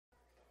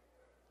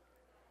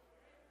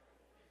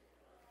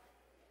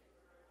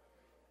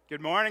Good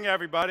morning,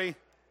 everybody.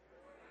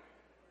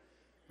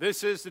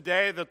 This is the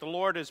day that the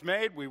Lord has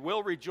made. We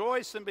will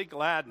rejoice and be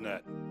glad in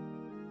it.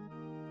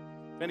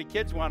 If any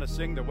kids want to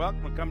sing, they're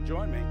welcome to come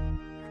join me.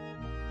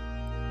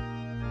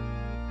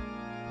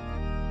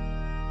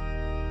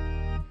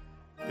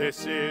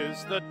 This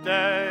is the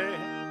day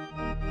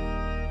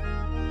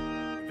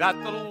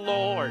that the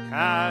Lord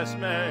has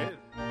made.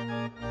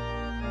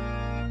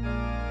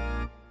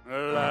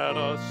 Let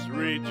us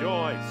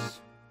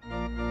rejoice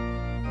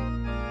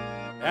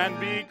and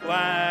be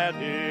glad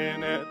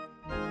in it.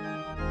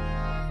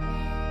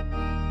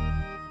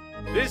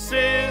 This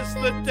is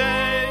the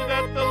day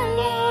that the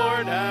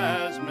Lord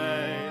has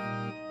made.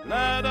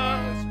 Let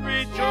us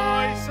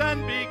rejoice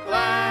and be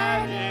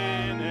glad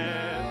in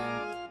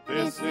it.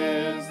 This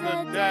is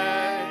the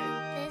day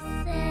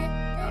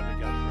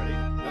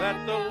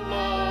that the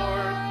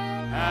Lord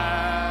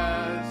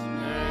has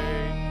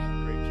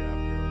made. Great job,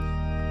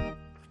 girls.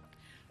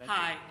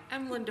 Hi,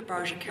 I'm Linda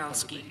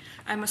Barzakowski.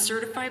 I'm a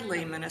certified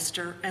lay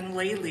minister and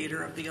lay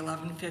leader of the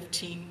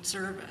 11:15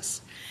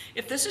 service.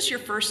 If this is your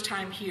first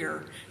time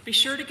here, be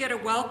sure to get a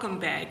welcome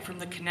bag from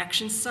the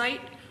Connection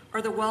site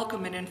or the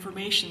Welcome and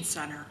Information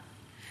Center.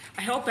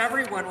 I hope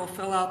everyone will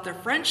fill out their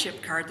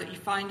friendship card that you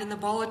find in the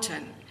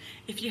bulletin.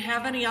 If you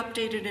have any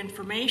updated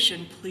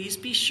information, please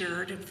be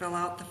sure to fill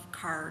out the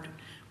card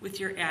with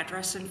your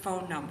address and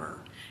phone number.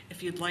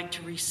 If you'd like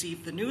to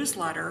receive the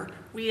newsletter,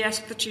 we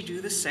ask that you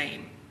do the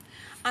same.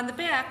 On the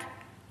back,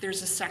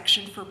 there's a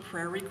section for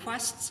prayer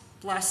requests,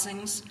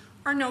 blessings,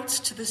 or notes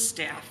to the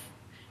staff.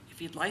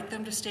 If you'd like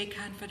them to stay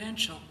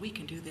confidential, we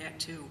can do that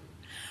too.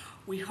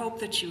 We hope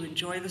that you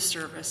enjoy the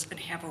service and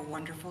have a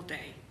wonderful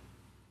day.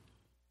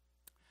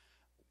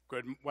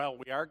 Good. Well,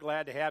 we are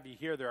glad to have you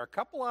here. There are a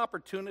couple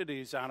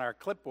opportunities on our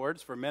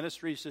clipboards for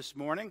ministries this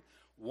morning.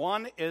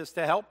 One is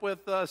to help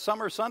with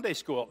summer Sunday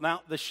school.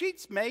 Now, the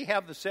sheets may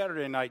have the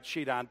Saturday night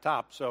sheet on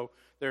top, so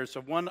there's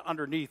a one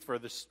underneath for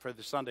the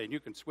Sunday, and you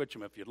can switch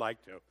them if you'd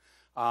like to.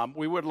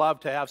 We would love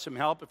to have some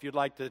help if you'd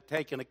like to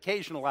take an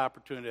occasional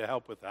opportunity to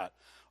help with that.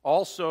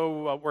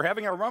 Also, we're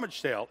having our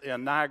rummage sale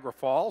in Niagara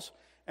Falls,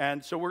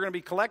 and so we're going to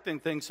be collecting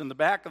things in the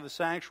back of the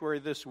sanctuary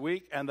this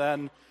week, and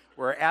then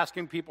we're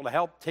asking people to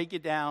help take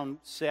it down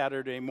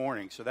Saturday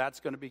morning. So that's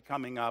going to be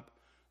coming up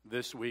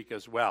this week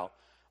as well.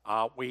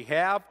 We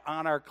have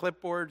on our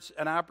clipboards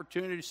an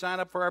opportunity to sign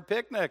up for our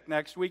picnic.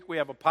 Next week we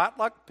have a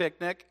potluck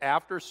picnic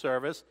after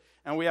service,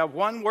 and we have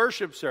one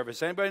worship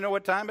service. Anybody know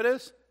what time it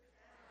is?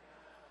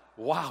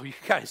 Wow, you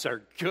guys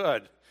are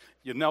good.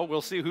 You know,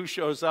 we'll see who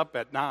shows up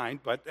at 9,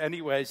 but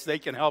anyways, they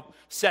can help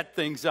set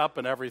things up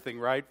and everything,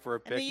 right, for a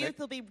picnic. And the youth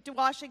will be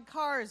washing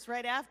cars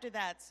right after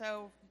that,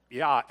 so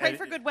yeah, pray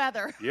for good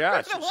weather.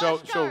 Yes, so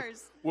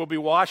we'll be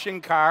washing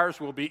cars,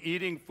 we'll be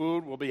eating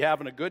food, we'll be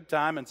having a good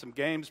time and some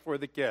games for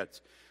the kids.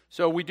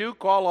 So we do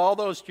call all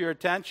those to your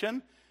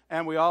attention,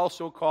 and we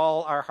also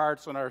call our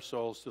hearts and our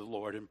souls to the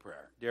Lord in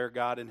prayer. Dear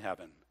God in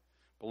heaven,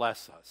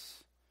 bless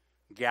us,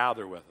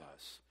 gather with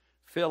us,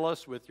 fill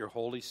us with your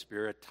Holy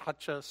Spirit,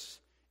 touch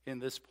us in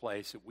this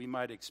place that we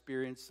might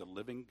experience the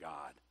living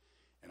God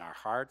in our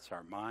hearts,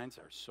 our minds,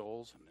 our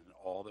souls, and in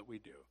all that we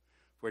do.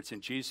 For it's in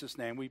Jesus'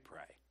 name we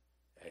pray.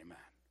 Amen.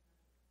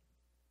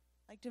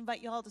 I'd like to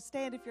invite you all to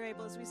stand if you're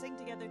able as we sing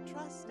together,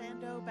 Trust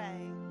and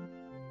Obey.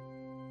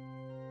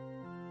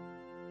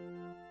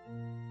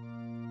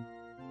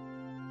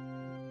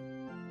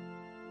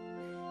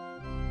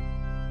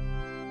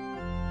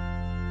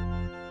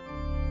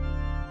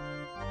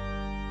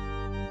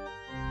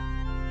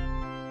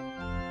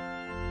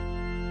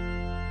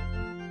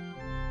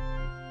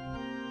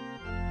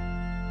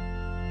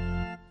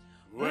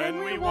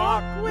 When we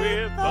walk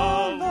with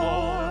the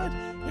Lord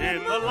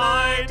in the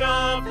light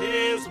of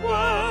His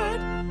word,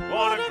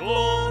 what a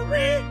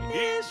glory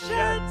He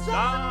sheds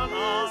on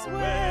His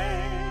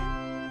way.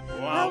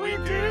 While we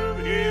do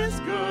His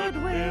good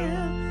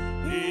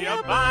will, He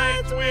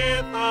abides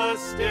with us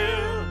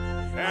still,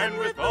 and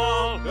with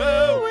all who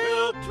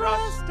will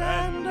trust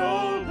and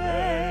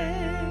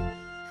obey.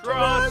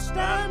 Trust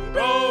and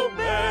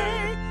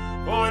obey,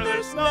 for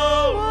there's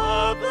no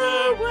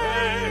other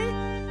way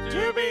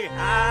to be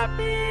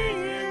happy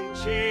in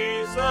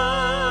Jesus,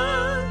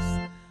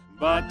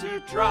 but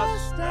to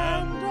trust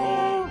and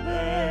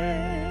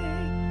obey.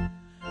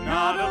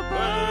 Not a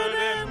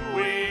burden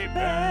we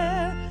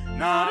bear,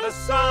 not a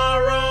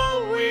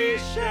sorrow we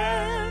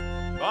share,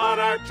 but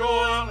our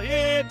toil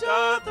He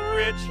doth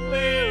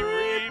richly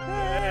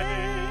repay.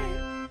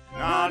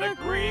 Not a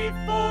grief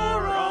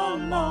or a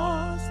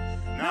loss,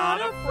 not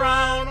a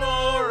frown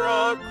or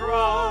a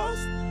cross,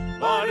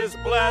 but is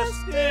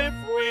blessed if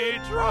we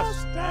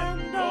trust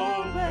and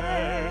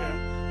obey.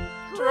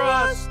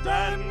 Trust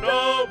and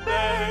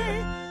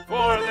obey,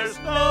 for there's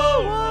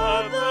no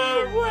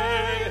other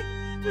way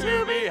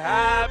to be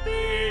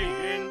happy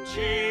in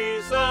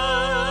Jesus,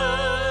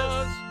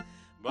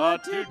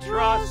 but to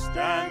trust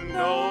and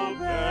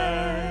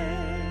obey.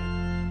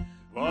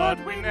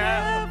 But we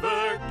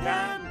never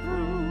can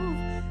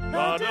prove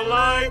the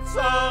delights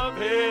of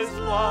His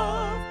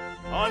love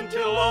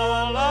until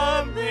all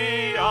on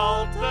the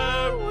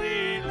altar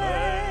we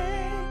lay.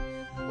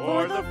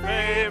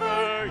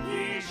 favor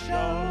he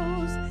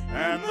shows,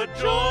 and the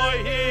joy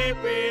he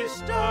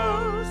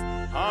bestows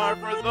are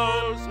for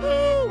those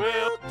who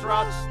will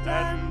trust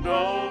and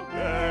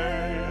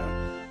obey.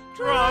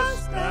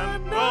 Trust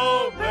and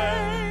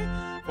obey,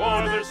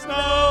 for there's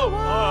no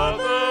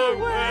other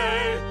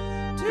way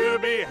to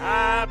be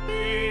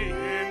happy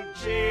in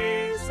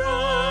Jesus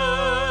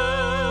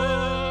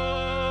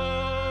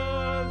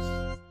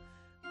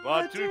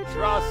but to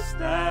trust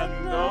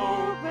and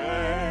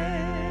obey.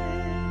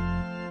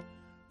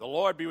 The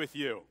Lord be with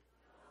you.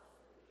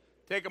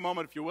 Take a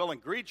moment, if you will,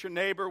 and greet your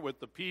neighbor with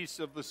the peace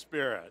of the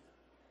Spirit.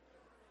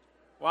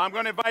 Well, I'm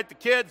going to invite the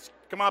kids to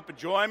come up and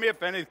join me.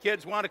 If any of the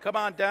kids want to come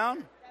on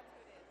down.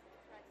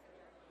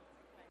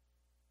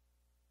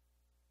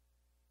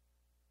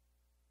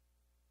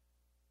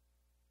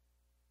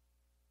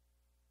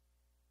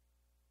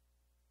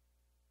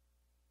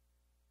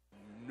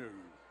 No.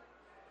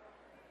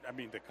 I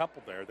mean, the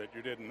couple there that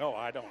you didn't know,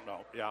 I don't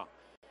know. Yeah.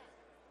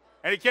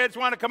 Any kids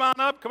want to come on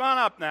up? Come on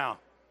up now.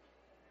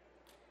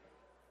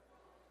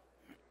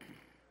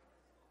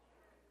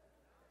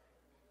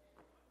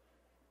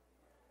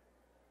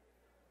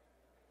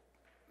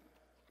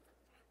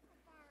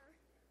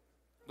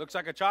 Looks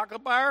like a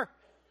chocolate bar.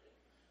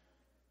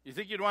 You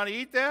think you'd want to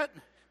eat that?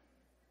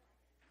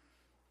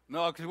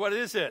 No, because what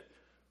is it?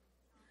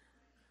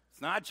 It's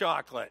not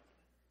chocolate.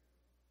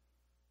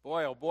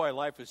 Boy, oh boy,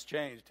 life has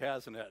changed,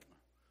 hasn't it?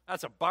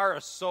 That's a bar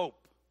of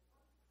soap.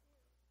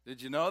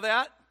 Did you know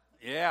that?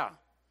 Yeah.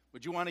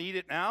 Would you want to eat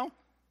it now?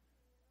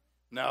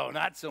 No,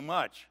 not so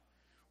much.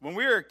 When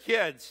we were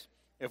kids,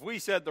 if we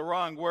said the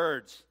wrong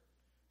words,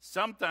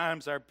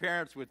 sometimes our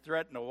parents would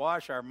threaten to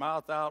wash our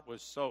mouth out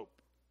with soap.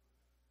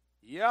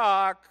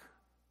 Yuck.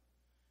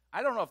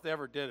 I don't know if they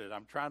ever did it.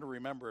 I'm trying to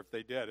remember if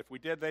they did. If we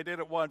did, they did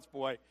it once,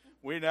 boy.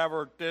 We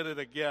never did it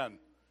again,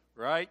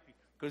 right?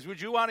 Because would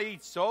you want to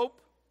eat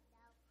soap?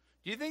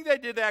 Do you think they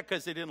did that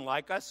because they didn't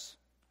like us?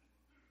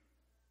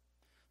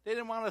 They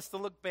didn't want us to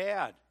look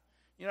bad.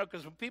 You know,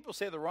 because when people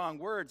say the wrong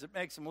words, it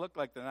makes them look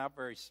like they're not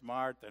very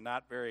smart, they're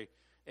not very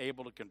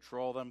able to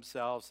control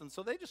themselves, and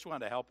so they just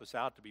want to help us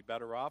out to be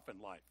better off in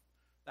life.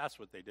 That's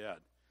what they did.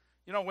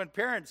 You know, when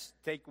parents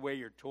take away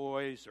your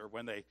toys or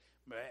when they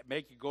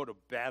make you go to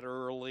bed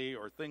early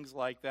or things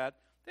like that,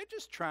 they're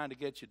just trying to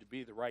get you to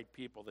be the right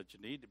people that you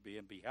need to be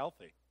and be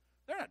healthy.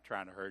 They're not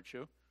trying to hurt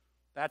you.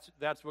 That's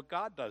what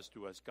God does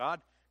to us. God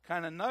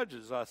kind of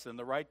nudges us in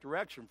the right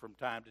direction from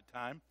time to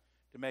time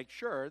to make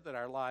sure that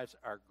our lives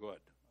are good,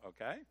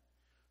 okay?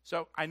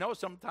 So I know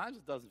sometimes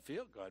it doesn't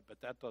feel good,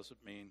 but that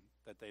doesn't mean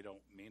that they don't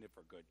mean it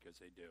for good, because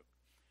they do.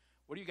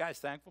 What are you guys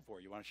thankful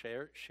for? You want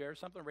to share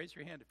something? Raise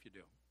your hand if you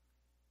do.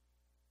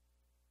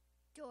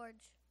 George.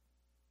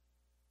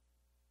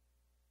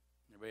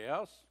 Anybody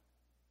else?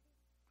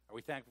 Are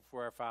we thankful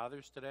for our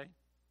fathers today?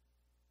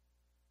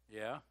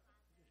 Yeah?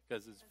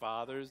 Because it's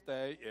Father's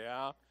Day?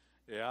 Yeah?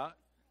 Yeah?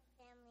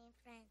 Family and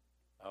friends.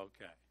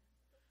 Okay.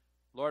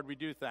 Lord, we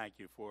do thank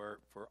you for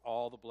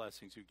all the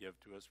blessings you give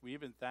to us. We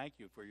even thank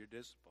you for your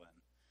discipline.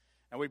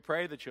 And we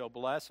pray that you'll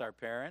bless our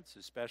parents,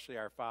 especially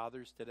our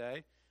fathers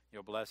today.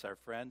 You'll bless our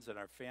friends and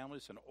our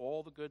families and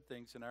all the good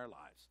things in our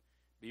lives.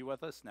 Be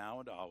with us now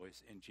and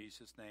always. In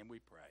Jesus' name we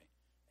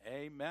pray.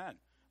 Amen.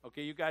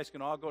 Okay, you guys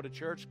can all go to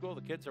church school.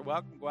 The kids are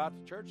welcome to go out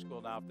to church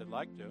school now if they'd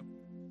like to.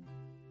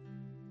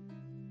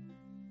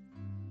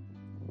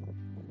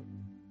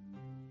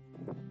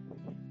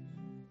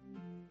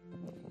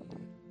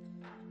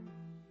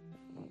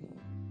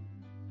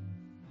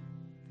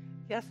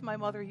 Yes, my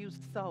mother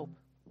used soap.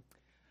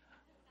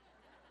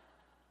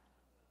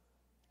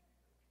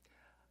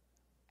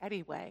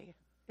 Anyway,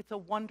 it's a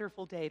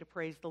wonderful day to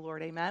praise the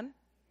Lord. Amen?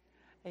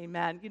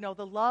 Amen. You know,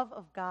 the love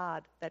of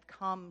God that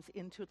comes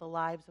into the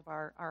lives of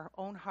our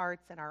own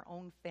hearts and our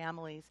own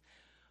families,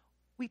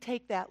 we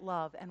take that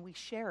love and we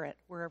share it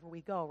wherever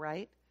we go,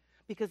 right?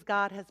 Because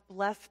God has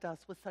blessed us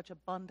with such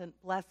abundant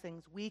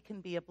blessings, we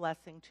can be a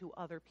blessing to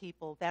other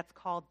people. That's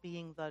called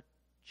being the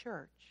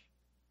church.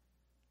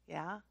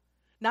 Yeah?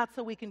 Not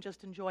so we can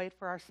just enjoy it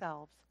for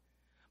ourselves,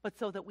 but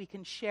so that we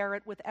can share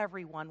it with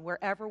everyone,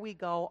 wherever we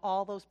go,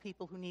 all those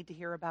people who need to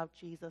hear about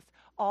Jesus,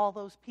 all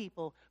those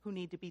people who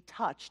need to be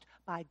touched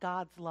by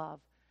God's love,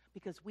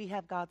 because we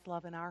have God's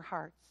love in our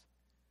hearts.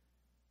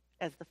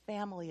 As the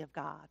family of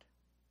God,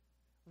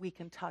 we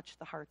can touch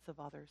the hearts of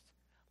others.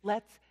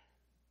 Let's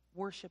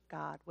worship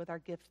God with our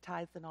gifts,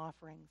 tithes, and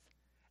offerings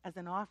as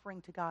an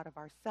offering to God of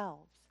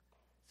ourselves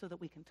so that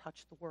we can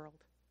touch the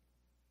world.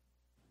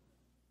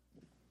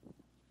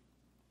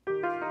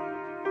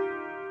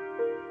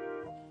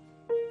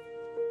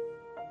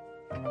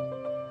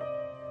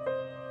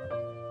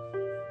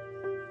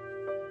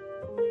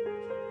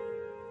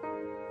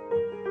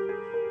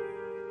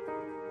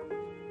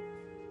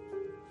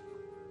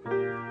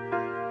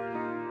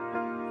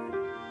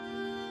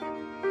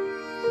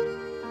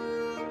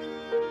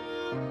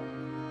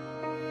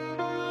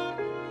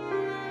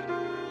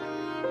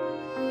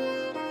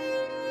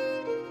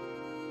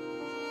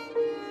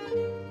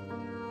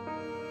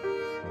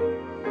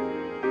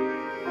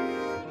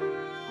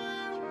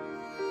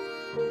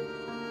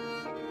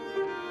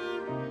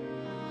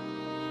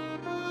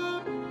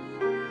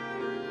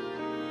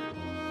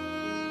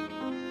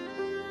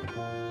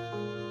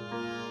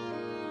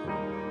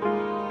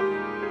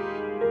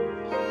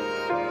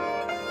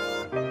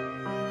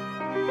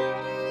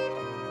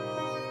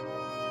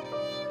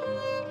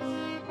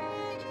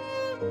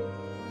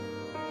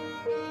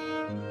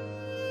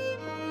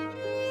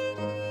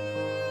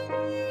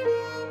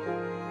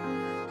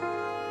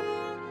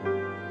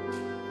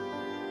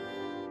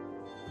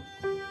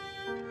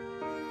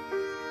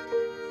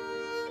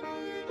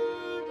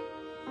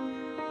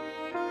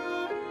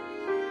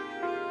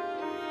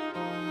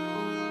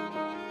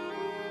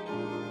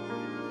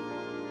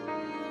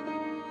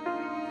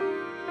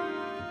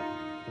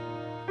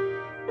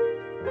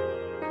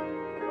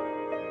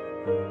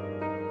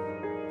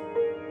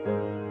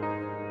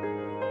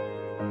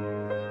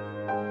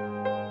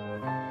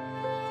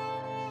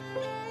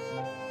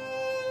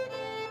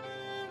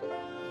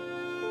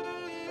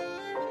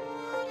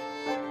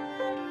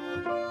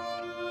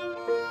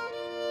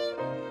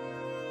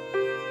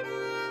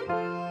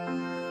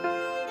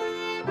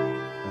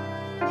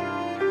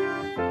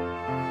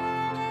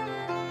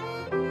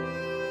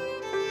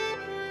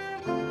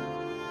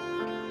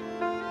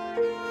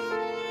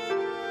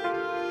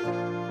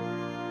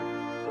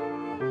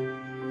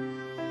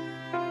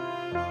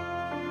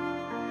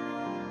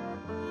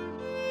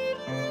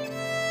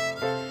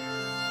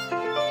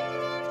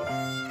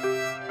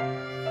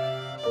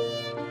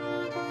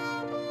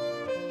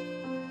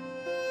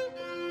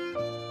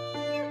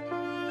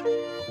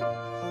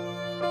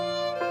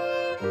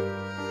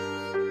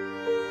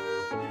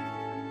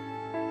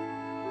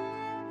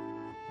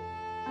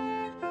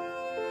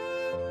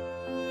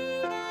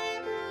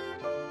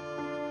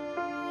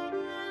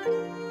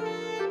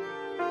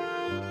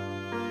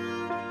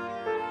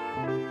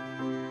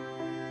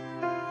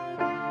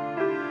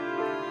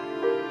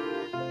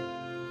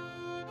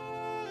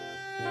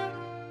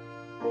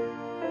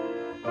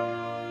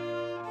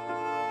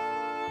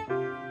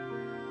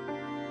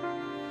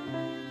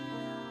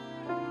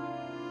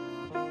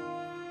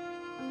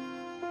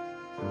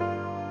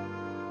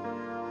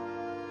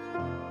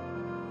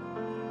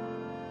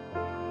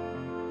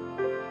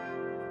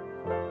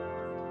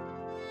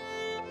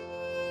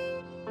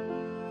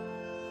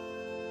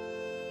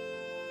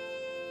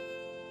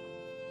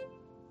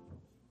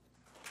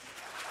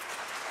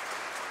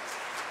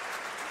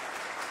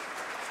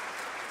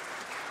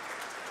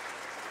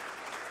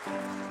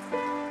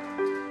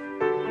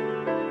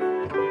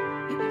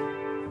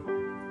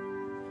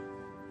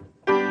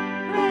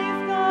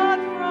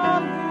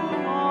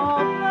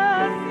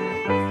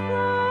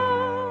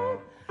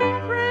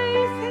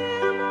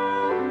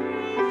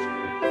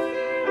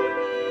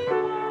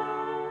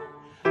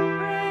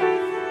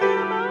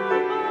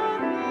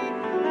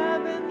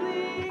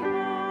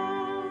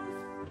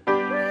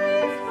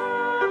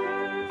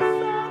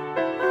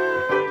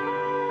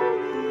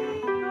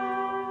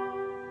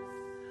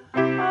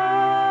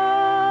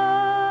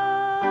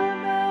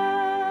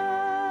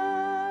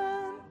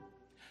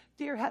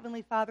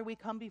 Heavenly Father, we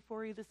come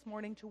before you this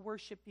morning to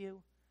worship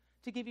you,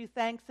 to give you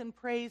thanks and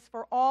praise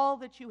for all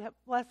that you have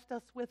blessed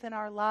us with in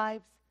our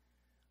lives,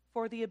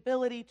 for the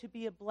ability to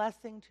be a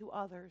blessing to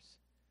others.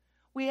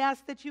 We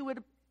ask that you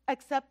would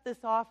accept this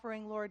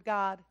offering, Lord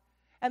God,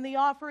 and the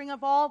offering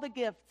of all the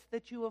gifts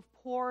that you have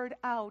poured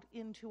out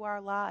into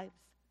our lives.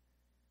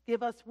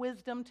 Give us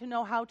wisdom to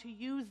know how to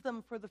use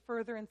them for the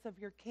furtherance of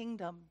your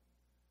kingdom.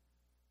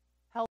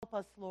 Help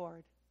us,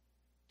 Lord,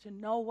 to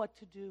know what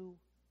to do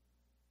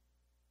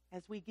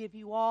as we give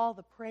you all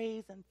the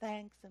praise and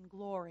thanks and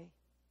glory.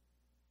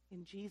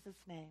 In Jesus'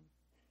 name,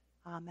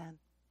 amen.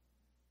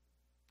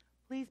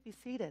 Please be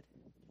seated.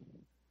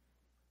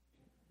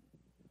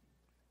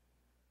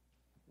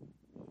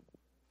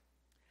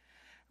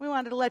 We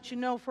wanted to let you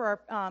know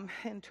for our,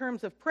 in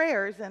terms of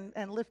prayers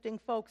and lifting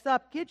folks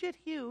up, Gidget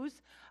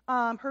Hughes,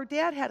 her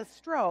dad had a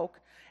stroke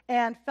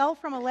and fell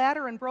from a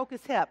ladder and broke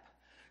his hip.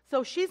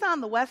 So she's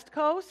on the West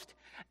Coast,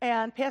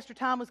 and Pastor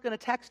Tom was going to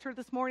text her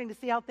this morning to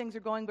see how things are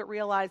going, but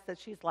realized that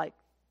she's like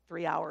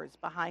 3 hours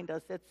behind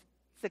us. It's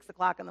 6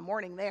 o'clock in the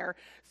morning there.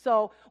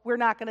 So we're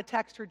not going to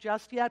text her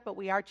just yet, but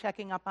we are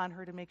checking up on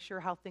her to make sure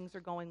how things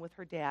are going with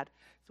her dad.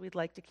 So we'd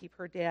like to keep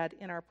her dad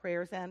in our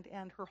prayers and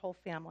her whole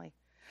family.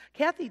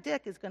 Kathy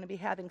Dick is going to be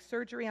having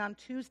surgery on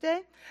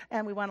Tuesday,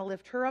 and we want to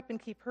lift her up and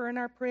keep her in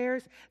our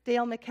prayers.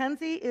 Dale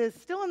McKenzie is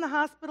still in the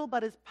hospital,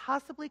 but is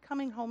possibly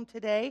coming home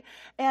today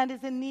and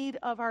is in need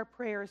of our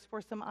prayers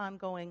for some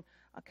ongoing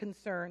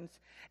concerns.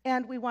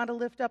 And we want to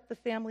lift up the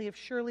family of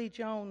Shirley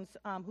Jones,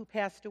 who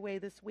passed away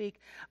this week.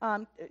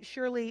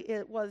 Shirley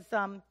was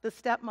the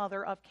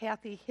stepmother of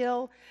Kathy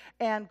Hill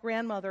and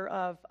grandmother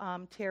of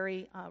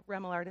Terry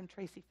Remillard and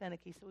Tracy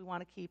Finicky. So we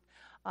want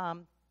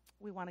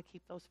to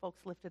keep those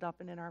folks lifted up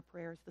and in our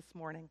prayers this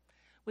morning.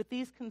 With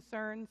these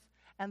concerns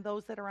and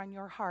those that are on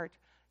your heart,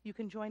 you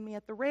can join me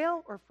at the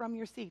rail or from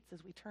your seats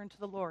as we turn to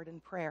the Lord in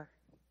prayer.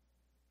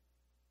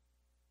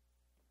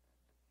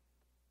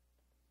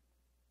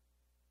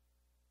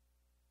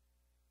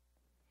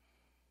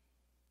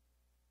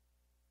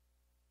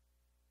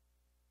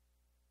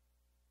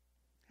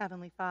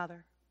 Heavenly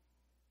Father,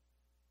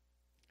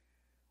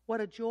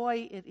 what a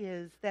joy it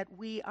is that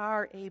we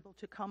are able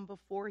to come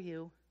before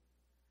you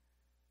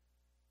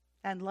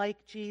and,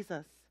 like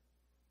Jesus,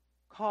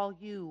 call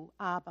you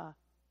Abba,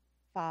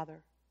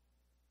 Father.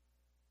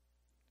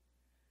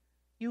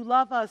 You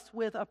love us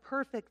with a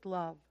perfect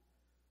love,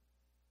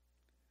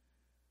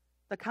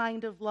 the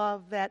kind of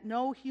love that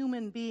no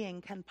human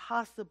being can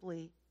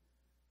possibly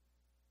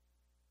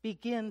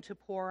begin to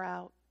pour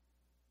out.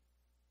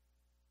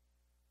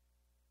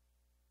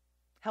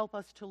 Help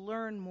us to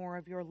learn more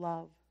of your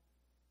love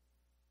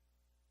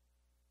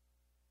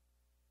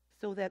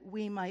so that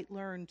we might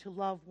learn to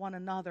love one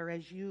another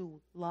as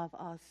you love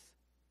us.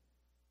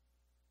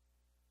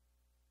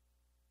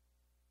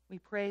 We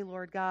pray,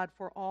 Lord God,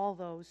 for all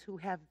those who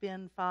have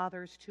been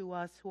fathers to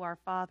us, who are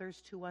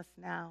fathers to us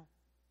now,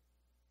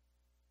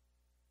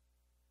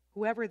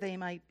 whoever they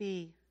might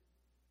be,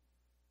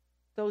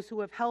 those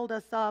who have held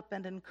us up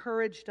and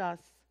encouraged us,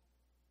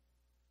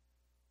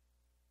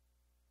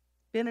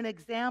 been an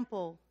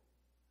example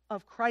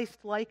of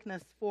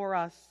Christ-likeness for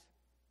us,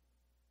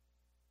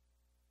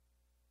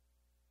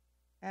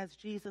 as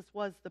Jesus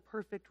was the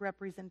perfect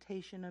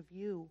representation of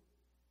you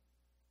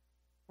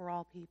for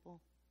all people.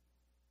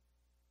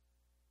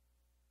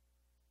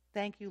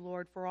 Thank you,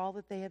 Lord, for all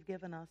that they have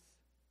given us,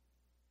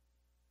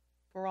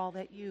 for all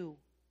that you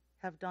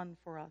have done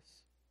for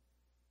us.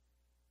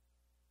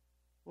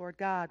 Lord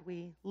God,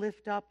 we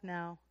lift up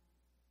now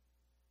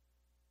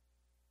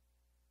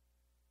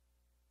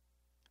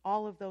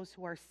all of those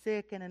who are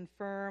sick and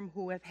infirm,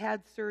 who have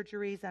had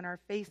surgeries and are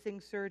facing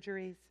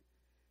surgeries.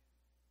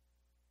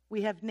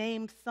 We have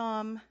named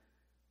some.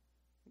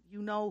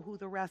 You know who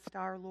the rest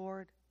are,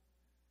 Lord.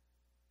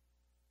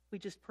 We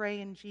just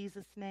pray in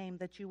Jesus' name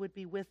that you would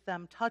be with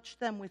them. Touch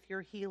them with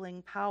your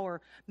healing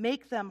power.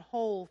 Make them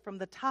whole from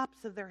the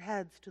tops of their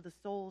heads to the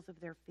soles of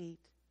their feet.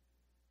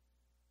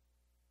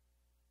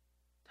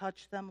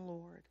 Touch them,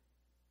 Lord,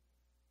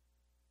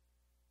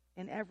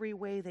 in every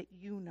way that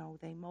you know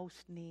they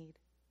most need.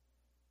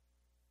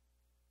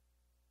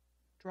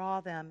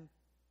 Draw them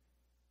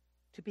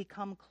to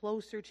become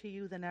closer to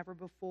you than ever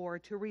before,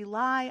 to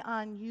rely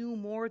on you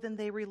more than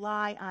they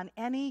rely on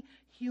any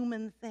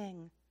human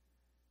thing.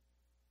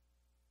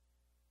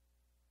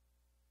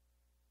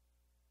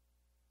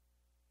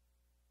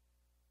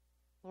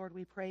 Lord,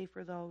 we pray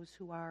for those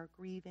who are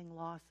grieving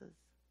losses.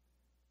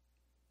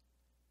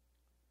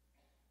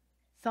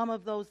 Some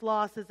of those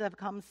losses have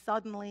come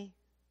suddenly,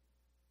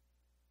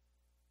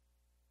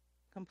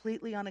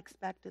 completely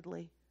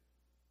unexpectedly.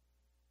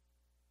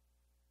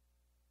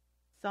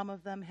 Some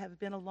of them have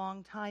been a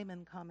long time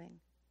in coming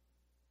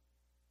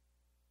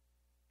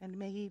and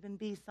may even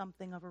be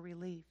something of a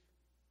relief.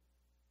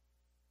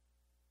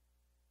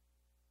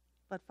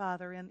 But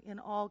Father, in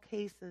all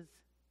cases,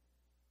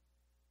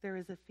 there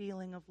is a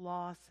feeling of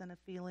loss and a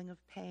feeling of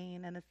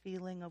pain and a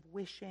feeling of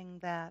wishing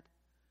that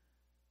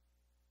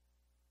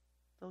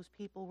those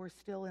people were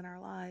still in our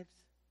lives.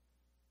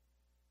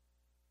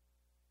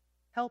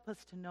 Help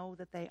us to know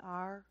that they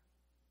are,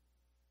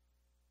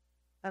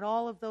 that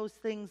all of those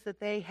things that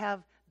they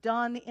have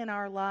done in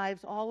our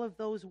lives, all of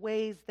those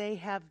ways they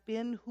have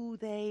been who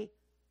they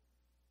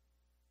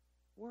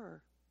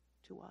were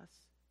to us,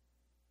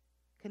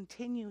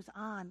 continues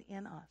on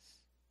in us.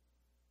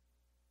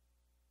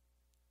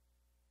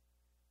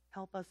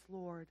 Help us,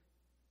 Lord,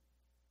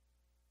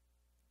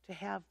 to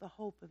have the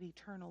hope of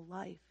eternal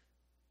life.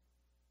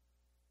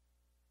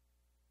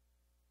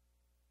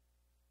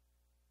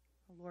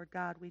 Lord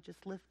God, we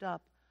just lift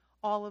up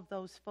all of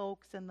those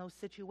folks and those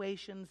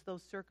situations,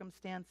 those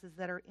circumstances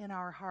that are in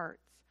our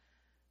hearts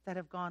that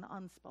have gone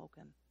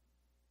unspoken.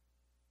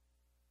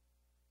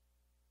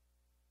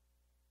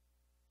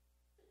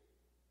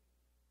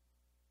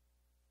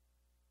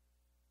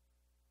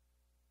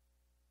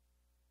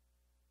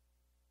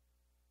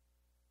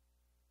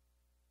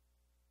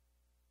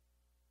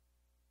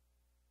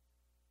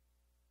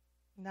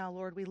 Now,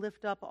 Lord, we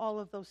lift up all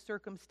of those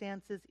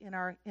circumstances in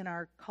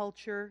our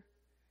culture,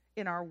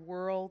 in our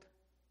world,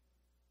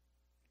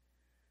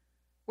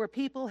 where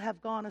people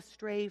have gone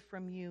astray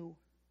from you,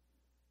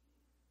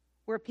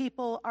 where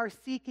people are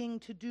seeking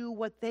to do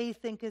what they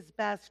think is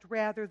best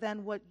rather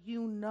than what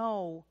you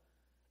know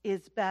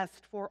is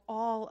best for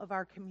all of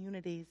our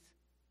communities,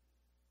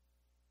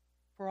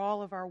 for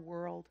all of our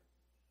world.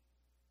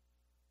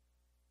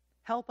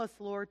 Help us,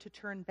 Lord, to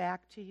turn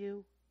back to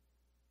you.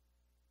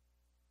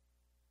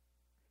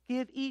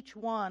 Give each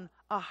one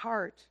a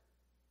heart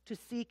to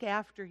seek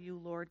after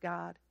you, Lord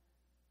God.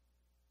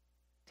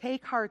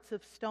 Take hearts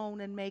of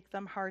stone and make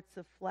them hearts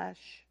of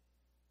flesh.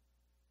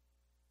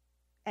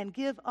 And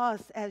give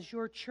us, as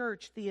your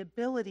church, the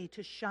ability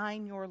to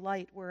shine your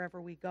light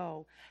wherever we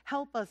go.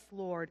 Help us,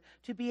 Lord,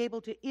 to be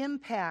able to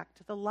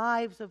impact the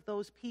lives of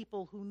those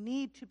people who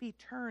need to be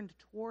turned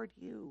toward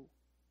you.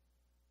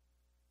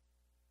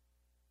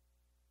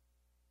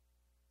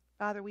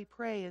 Father, we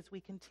pray as we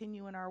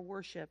continue in our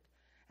worship,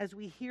 as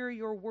we hear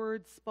your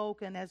words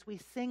spoken, as we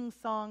sing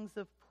songs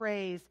of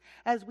praise,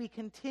 as we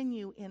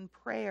continue in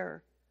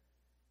prayer,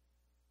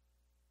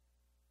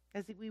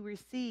 as we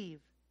receive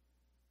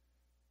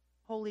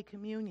Holy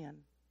Communion.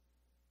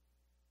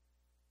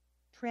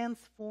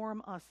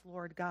 Transform us,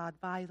 Lord God,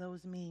 by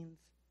those means.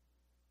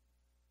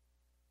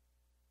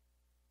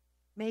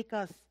 Make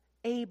us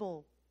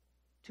able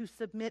to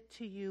submit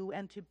to you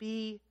and to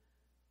be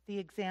the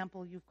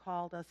example you've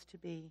called us to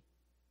be,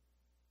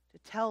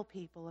 to tell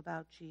people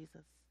about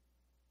Jesus.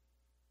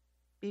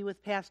 Be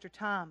with Pastor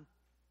Tom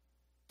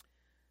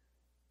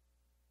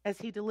as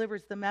he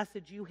delivers the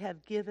message you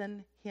have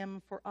given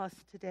him for us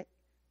today.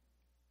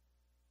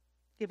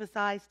 Give us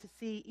eyes to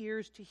see,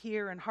 ears to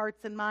hear, and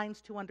hearts and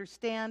minds to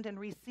understand and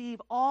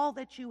receive all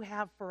that you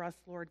have for us,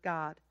 Lord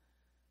God.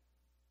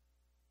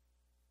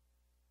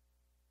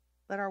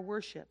 Let our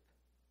worship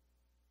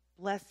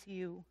bless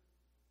you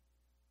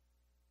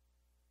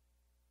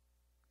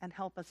and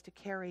help us to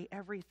carry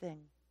everything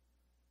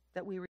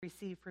that we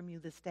receive from you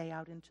this day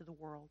out into the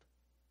world.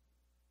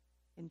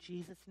 In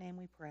Jesus' name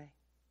we pray.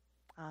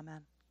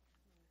 Amen.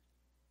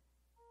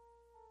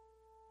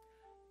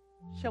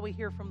 Shall we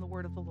hear from the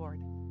word of the Lord?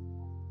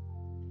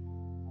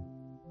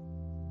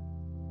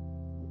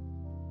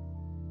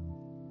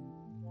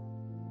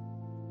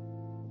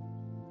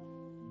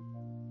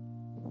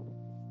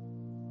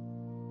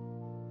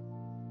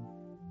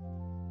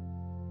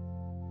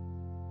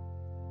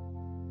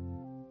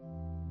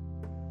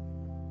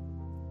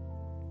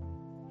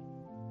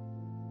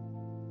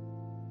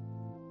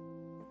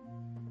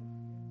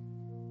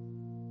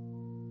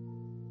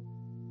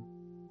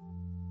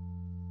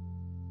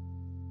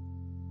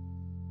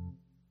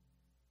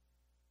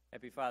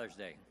 Happy Father's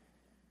Day.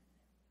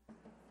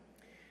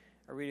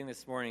 Our reading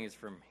this morning is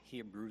from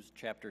Hebrews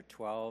chapter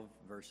 12,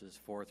 verses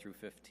 4 through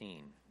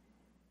 15.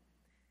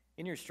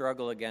 In your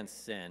struggle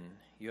against sin,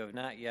 you have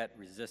not yet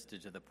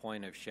resisted to the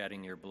point of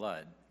shedding your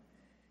blood.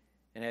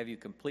 And have you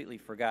completely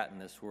forgotten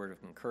this word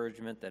of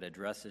encouragement that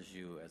addresses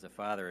you as a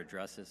father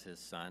addresses his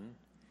son?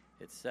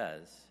 It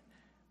says,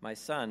 "My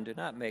son, do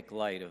not make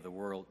light of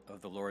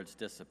the Lord's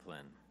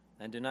discipline,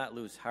 and do not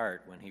lose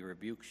heart when he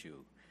rebukes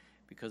you.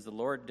 Because the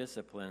Lord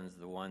disciplines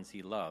the ones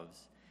he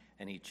loves,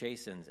 and he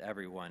chastens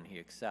everyone he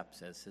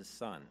accepts as his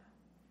son.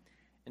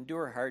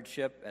 Endure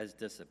hardship as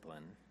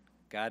discipline.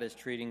 God is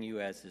treating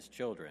you as his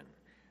children.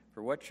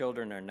 For what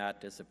children are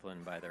not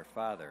disciplined by their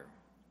father?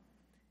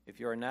 If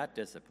you are not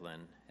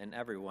disciplined, and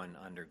everyone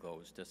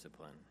undergoes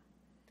discipline,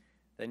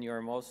 then you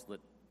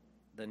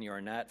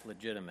are not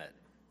legitimate,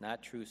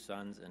 not true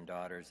sons and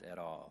daughters at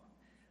all.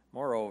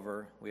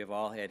 Moreover, we have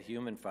all had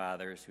human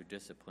fathers who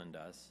disciplined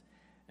us,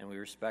 and we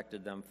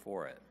respected them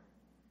for it.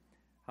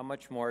 How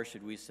much more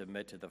should we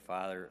submit to the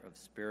Father of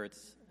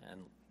spirits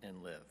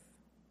and live?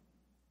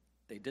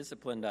 They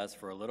disciplined us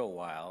for a little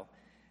while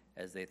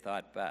as they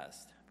thought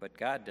best, but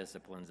God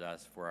disciplines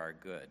us for our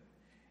good,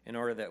 in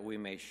order that we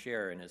may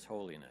share in his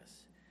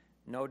holiness.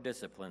 No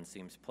discipline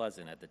seems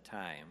pleasant at the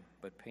time,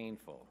 but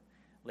painful.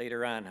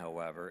 Later on,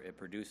 however, it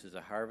produces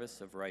a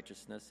harvest of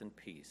righteousness and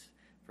peace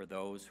for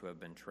those who have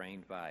been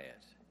trained by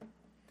it.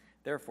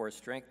 Therefore,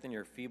 strengthen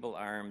your feeble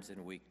arms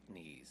and weak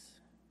knees.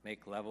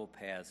 Make level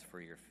paths for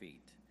your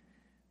feet,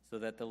 so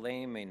that the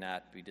lame may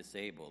not be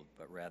disabled,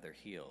 but rather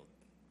healed.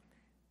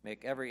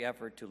 Make every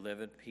effort to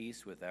live at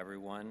peace with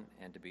everyone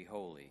and to be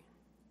holy.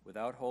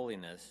 Without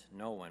holiness,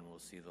 no one will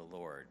see the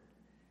Lord.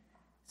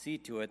 See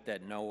to it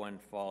that no one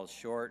falls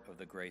short of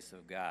the grace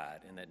of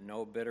God, and that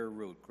no bitter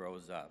root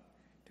grows up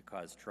to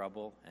cause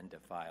trouble and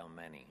defile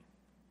many.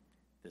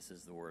 This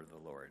is the word of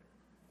the Lord.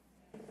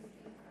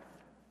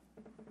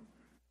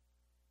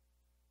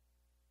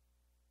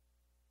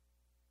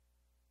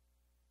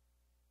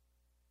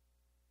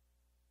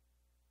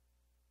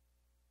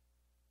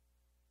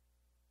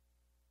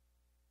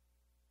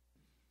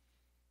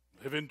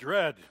 Live in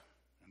dread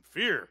and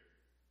fear.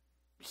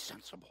 Be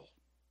sensible.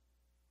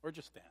 Or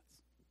just dance.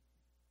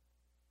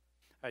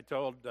 I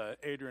told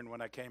Adrian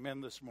when I came in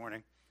this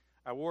morning,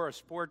 I wore a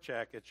sport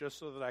jacket just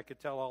so that I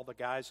could tell all the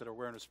guys that are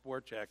wearing a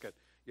sport jacket,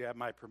 you have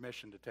my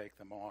permission to take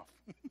them off.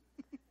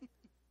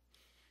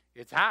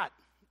 It's hot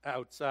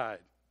outside.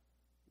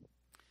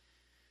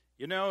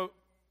 You know,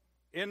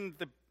 in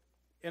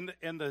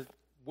the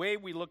way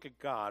we look at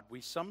God,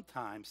 we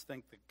sometimes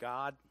think that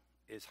God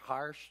is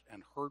harsh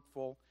and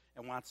hurtful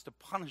and wants to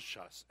punish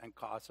us and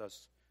cause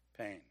us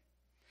pain.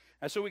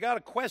 And so we got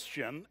a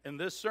question in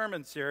this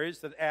sermon series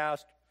that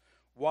asked,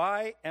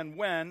 why and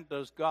when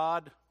does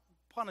God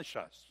punish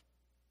us?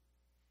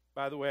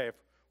 By the way, if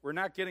we're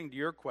not getting to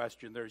your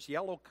question, there's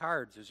yellow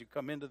cards as you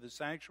come into the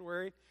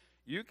sanctuary.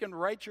 You can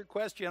write your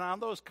question on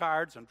those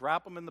cards and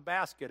drop them in the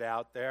basket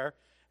out there,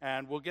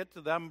 and we'll get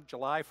to them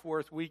July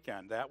 4th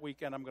weekend. That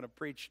weekend I'm going to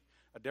preach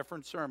a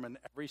different sermon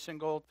every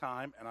single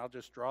time, and I'll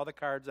just draw the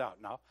cards out.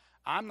 Now,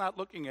 I'm not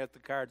looking at the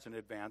cards in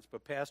advance,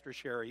 but Pastor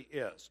Sherry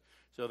is,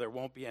 so there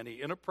won't be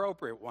any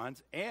inappropriate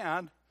ones,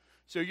 and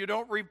so you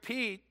don't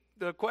repeat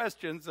the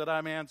questions that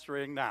I'm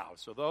answering now.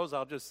 So those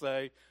I'll just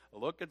say,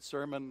 look at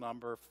sermon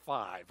number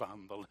 5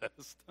 on the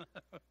list.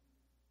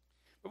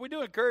 But we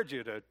do encourage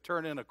you to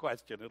turn in a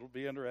question. It'll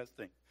be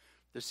interesting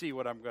to see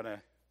what I'm going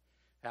to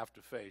have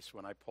to face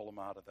when I pull them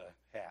out of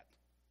the hat.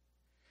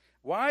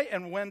 Why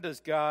and when does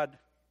God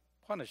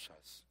punish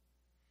us?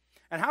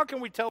 And how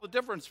can we tell the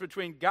difference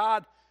between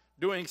God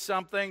doing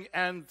something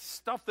and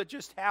stuff that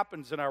just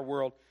happens in our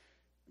world?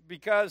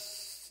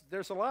 Because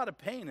there's a lot of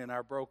pain in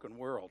our broken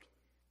world.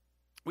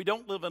 We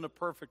don't live in a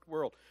perfect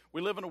world.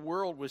 We live in a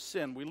world with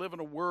sin. We live in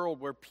a world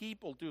where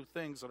people do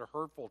things that are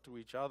hurtful to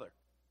each other.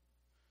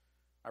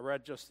 I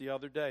read just the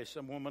other day,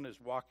 some woman is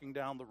walking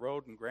down the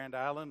road in Grand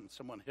Island and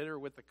someone hit her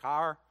with the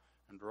car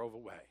and drove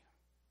away.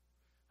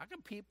 How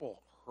can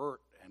people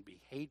hurt and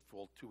be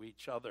hateful to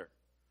each other?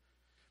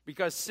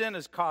 Because sin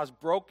has caused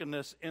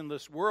brokenness in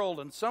this world,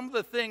 and some of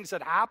the things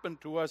that happen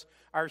to us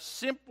are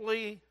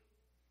simply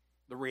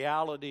the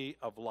reality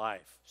of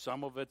life.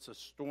 Some of it's a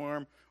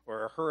storm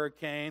or a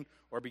hurricane,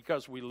 or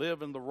because we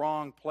live in the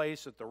wrong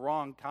place at the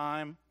wrong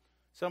time.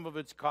 Some of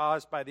it's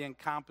caused by the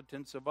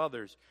incompetence of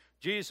others.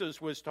 Jesus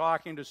was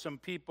talking to some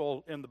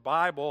people in the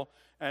Bible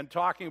and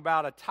talking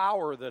about a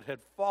tower that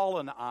had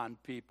fallen on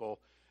people.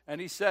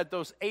 And he said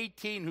those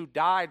 18 who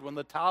died when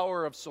the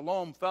Tower of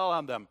Siloam fell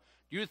on them,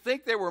 do you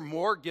think they were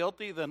more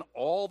guilty than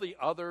all the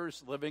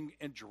others living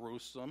in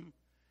Jerusalem?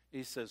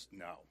 He says,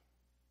 no.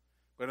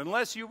 But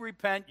unless you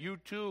repent, you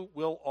too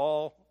will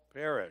all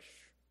perish.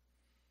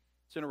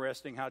 It's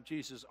interesting how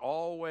Jesus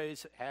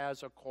always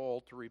has a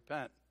call to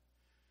repent.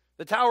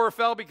 The tower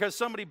fell because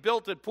somebody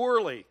built it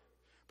poorly,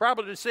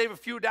 probably to save a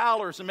few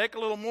dollars and make a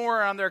little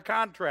more on their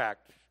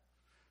contract.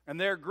 And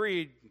their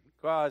greed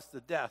caused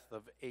the death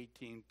of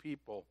 18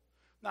 people.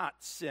 Not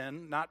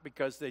sin, not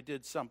because they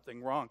did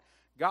something wrong.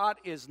 God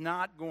is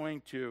not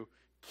going to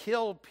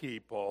kill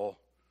people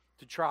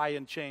to try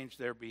and change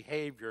their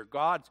behavior.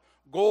 God's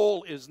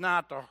goal is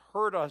not to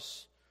hurt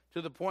us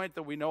to the point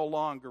that we no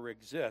longer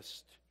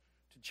exist,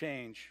 to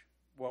change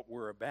what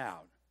we're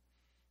about.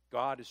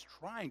 God is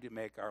trying to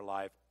make our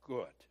life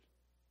good.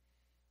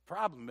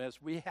 Problem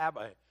is, we have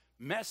a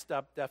messed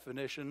up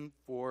definition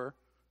for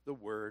the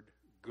word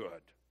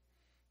good.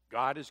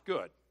 God is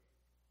good,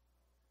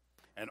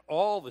 and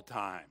all the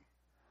time.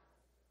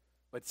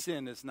 But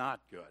sin is not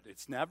good.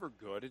 It's never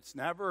good. It's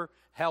never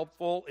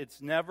helpful.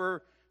 It's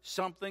never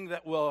something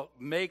that will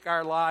make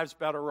our lives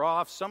better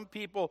off. Some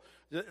people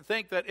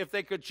think that if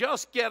they could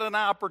just get an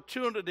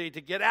opportunity to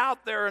get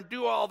out there and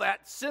do all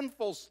that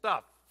sinful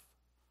stuff,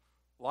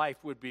 life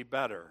would be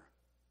better.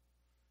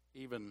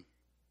 Even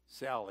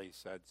Sally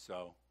said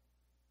so.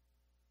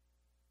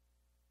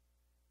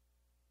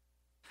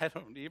 I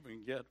don't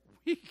even get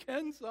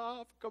weekends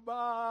off. Come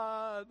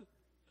on.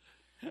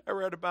 I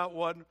read about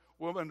one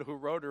woman who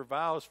wrote her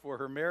vows for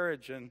her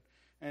marriage, and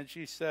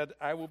she said,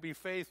 I will be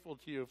faithful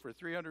to you for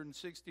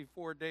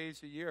 364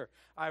 days a year.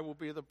 I will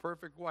be the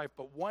perfect wife.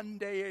 But one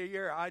day a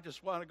year, I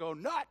just want to go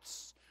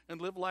nuts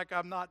and live like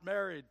I'm not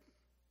married.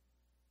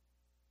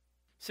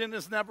 Sin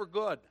is never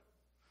good.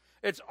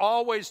 It's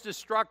always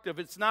destructive.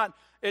 It's not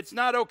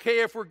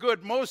okay if we're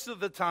good. Most of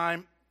the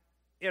time,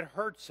 it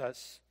hurts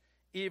us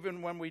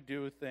even when we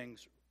do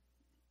things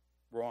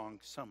wrong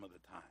some of the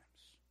times.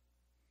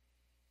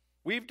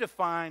 We've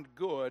defined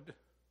good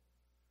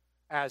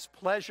as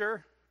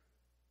pleasure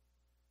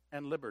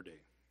and liberty.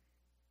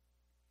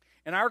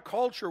 In our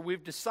culture,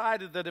 we've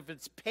decided that if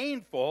it's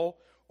painful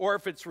or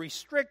if it's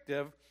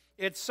restrictive,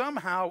 it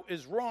somehow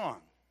is wrong.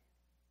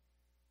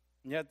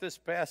 And yet this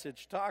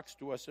passage talks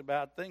to us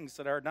about things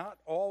that are not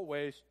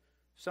always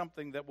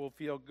something that will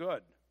feel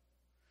good.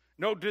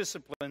 No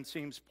discipline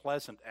seems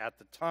pleasant at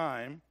the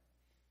time,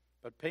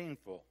 but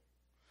painful.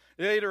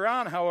 Later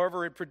on,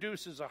 however, it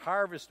produces a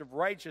harvest of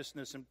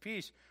righteousness and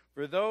peace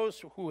for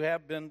those who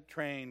have been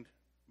trained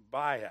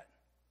by it.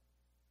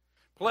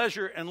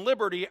 Pleasure and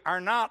liberty are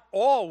not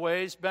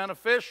always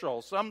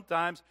beneficial.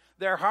 Sometimes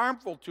they're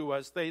harmful to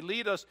us. They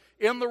lead us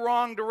in the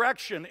wrong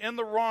direction, in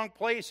the wrong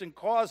place, and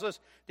cause us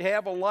to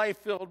have a life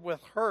filled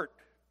with hurt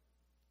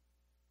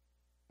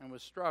and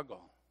with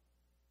struggle.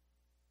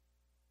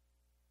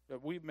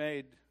 But we've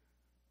made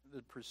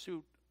the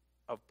pursuit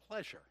of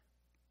pleasure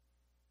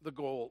the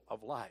goal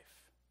of life.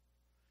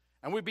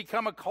 And we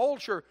become a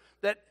culture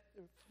that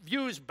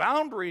views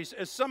boundaries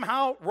as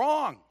somehow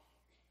wrong.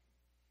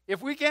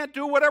 If we can't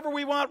do whatever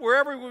we want,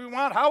 wherever we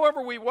want,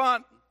 however we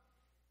want,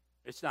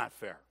 it's not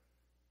fair.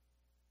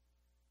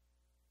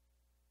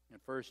 In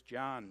 1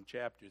 John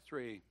chapter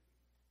 3, it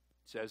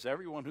says,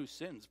 everyone who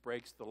sins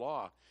breaks the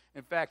law.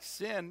 In fact,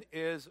 sin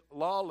is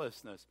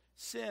lawlessness.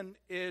 Sin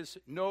is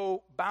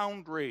no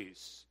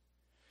boundaries.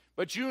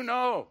 But you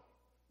know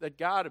that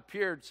God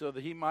appeared so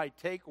that he might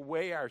take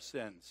away our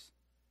sins.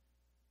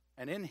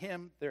 And in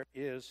him there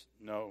is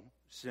no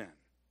sin,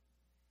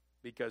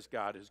 because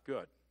God is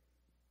good.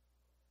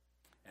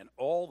 And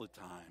all the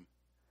time,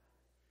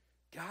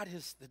 God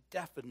is the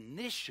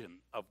definition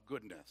of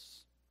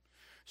goodness.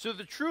 So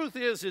the truth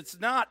is, it's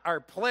not our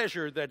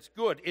pleasure that's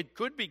good. It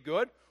could be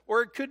good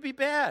or it could be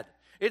bad.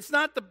 It's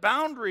not the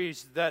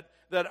boundaries that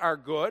are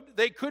good.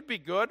 They could be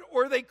good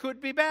or they could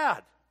be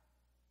bad.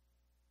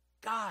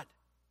 God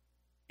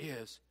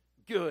is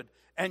good,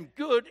 and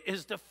good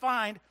is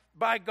defined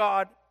by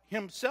God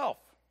himself.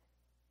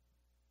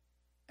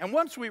 And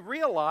once we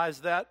realize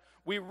that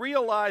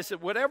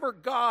whatever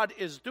God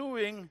is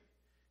doing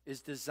is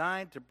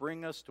designed to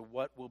bring us to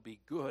what will be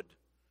good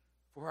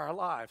for our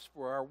lives,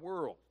 for our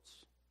worlds,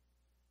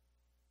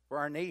 for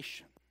our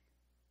nation.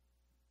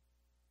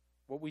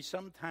 What we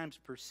sometimes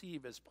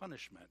perceive as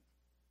punishment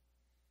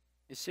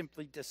is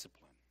simply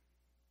discipline.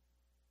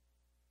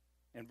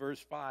 In verse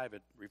 5,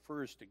 it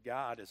refers to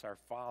God as our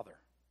Father,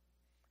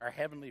 our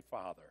Heavenly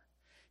Father.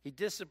 He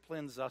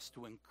disciplines us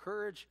to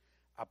encourage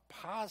a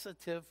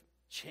positive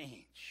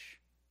change.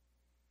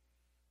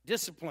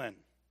 Discipline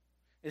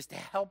is to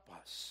help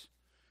us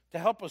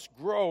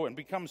grow and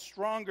become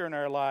stronger in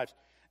our lives.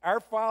 Our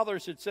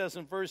fathers, it says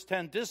in verse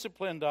 10,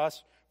 disciplined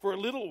us for a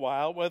little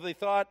while where they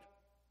thought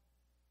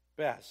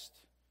best.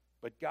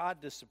 But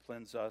God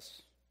disciplines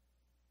us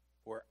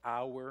for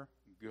our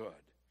good,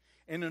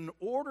 and in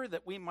order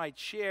that we might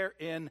share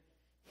in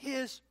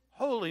his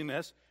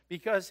holiness,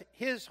 because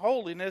his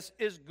holiness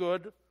is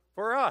good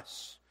for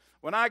us.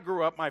 When I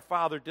grew up, my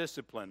father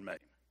disciplined me.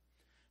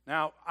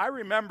 Now, I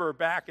remember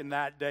back in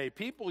that day,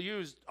 people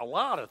used a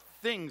lot of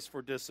things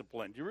for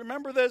discipline. Do you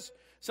remember this?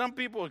 Some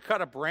people would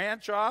cut a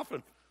branch off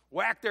and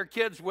whack their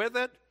kids with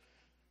it.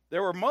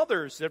 There were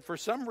mothers that for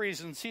some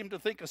reason seemed to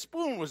think a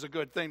spoon was a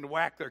good thing to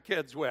whack their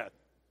kids with.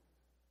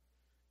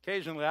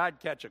 Occasionally, I'd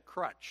catch a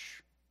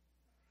crutch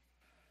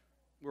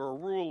or a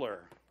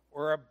ruler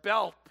or a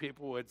belt,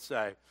 people would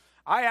say.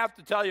 I have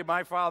to tell you,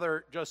 my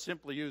father just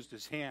simply used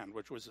his hand,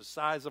 which was the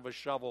size of a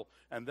shovel,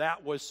 and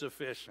that was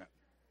sufficient.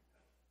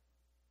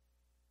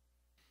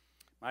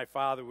 My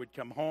father would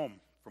come home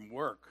from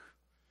work.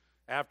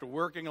 After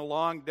working a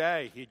long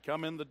day, he'd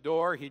come in the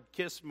door, he'd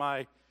kiss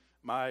my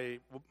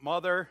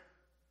mother,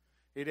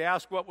 he'd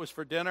ask what was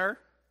for dinner,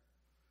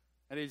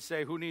 and he'd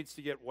say, who needs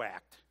to get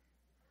whacked?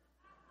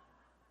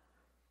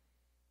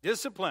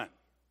 Discipline.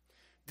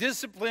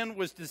 Discipline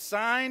was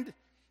designed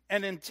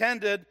and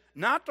intended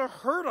not to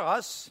hurt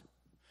us,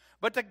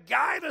 but to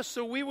guide us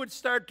so we would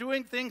start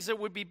doing things that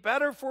would be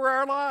better for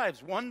our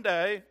lives. One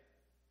day,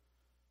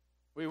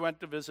 we went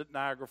to visit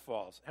Niagara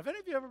Falls. Have any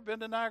of you ever been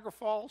to Niagara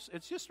Falls?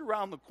 It's just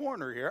around the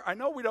corner here. I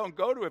know we don't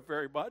go to it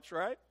very much,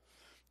 right?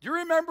 Do you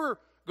remember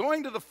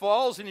going to the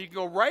falls and you can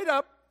go right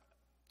up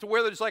to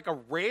where there's like a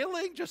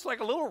railing, just like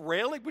a little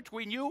railing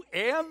between you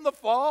and the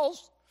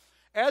falls?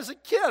 As a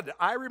kid,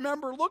 I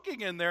remember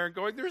looking in there and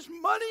going, there's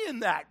money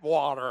in that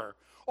water.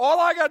 All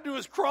I got to do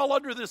is crawl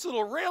under this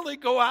little railing,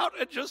 go out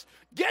and just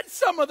get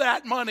some of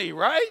that money,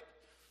 right?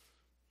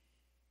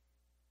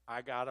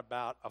 I got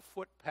about a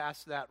foot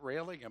past that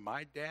railing, and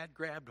my dad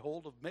grabbed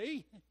hold of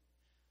me.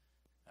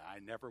 I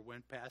never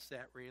went past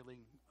that railing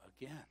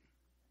again.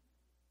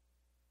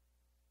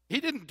 He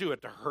didn't do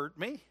it to hurt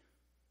me.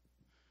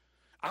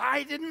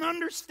 I didn't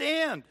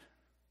understand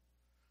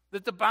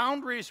that the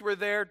boundaries were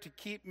there to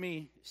keep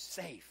me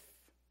safe.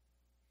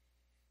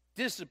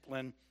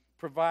 Discipline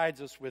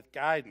provides us with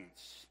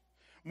guidance.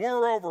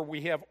 Moreover,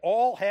 we have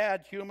all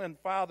had human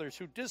fathers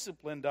who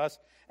disciplined us,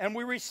 and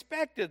we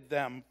respected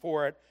them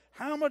for it.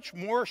 How much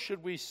more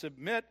should we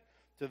submit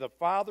to the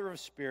Father of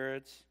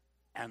spirits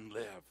and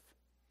live?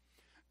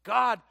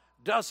 God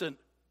doesn't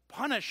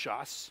punish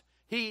us.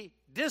 He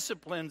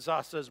disciplines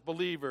us as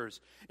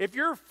believers. If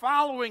you're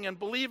following and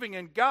believing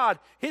in God,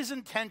 His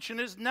intention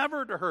is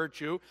never to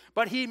hurt you,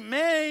 but He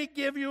may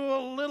give you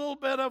a little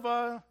bit of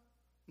a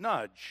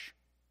nudge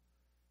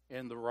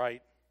in the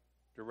right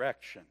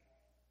direction.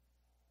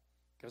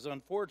 Because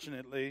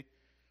unfortunately,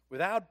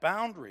 without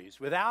boundaries,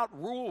 without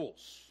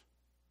rules,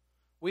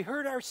 we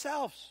hurt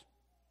ourselves.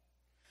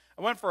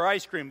 I went for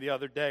ice cream the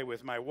other day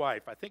with my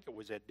wife. I think it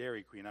was at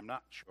Dairy Queen. I'm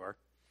not sure.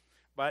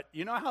 But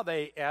you know how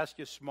they ask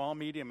you small,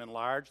 medium, and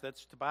large?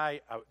 That's to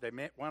buy, they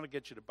may want to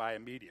get you to buy a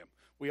medium.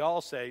 We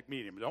all say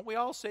medium. Don't we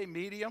all say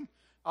medium?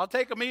 I'll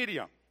take a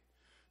medium.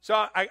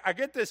 So I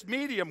get this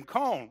medium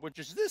cone, which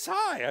is this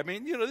high. I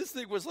mean, this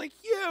thing was like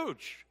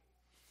huge.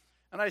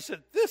 And I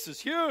said, this is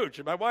huge.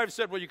 And my wife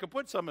said, well, you can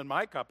put some in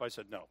my cup. I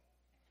said, no.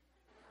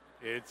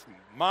 It's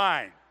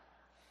mine.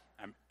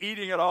 I'm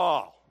eating it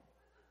all.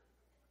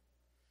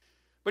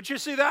 But you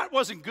see, that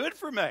wasn't good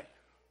for me.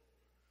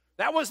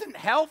 That wasn't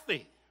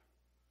healthy.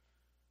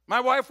 My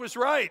wife was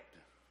right,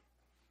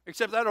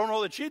 except I don't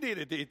know that she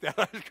needed to eat that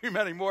ice cream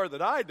any more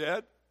than I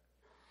did.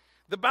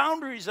 The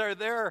boundaries are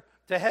there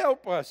to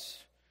help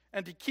us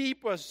and to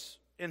keep us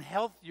in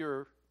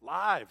healthier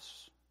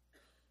lives.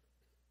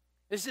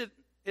 Is it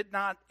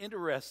not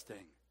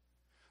interesting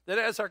that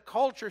as our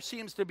culture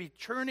seems to be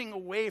turning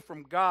away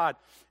from God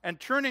and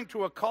turning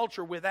to a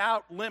culture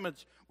without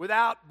limits,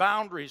 without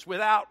boundaries,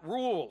 without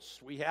rules,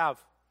 we have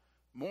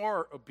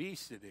more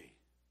obesity,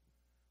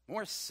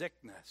 more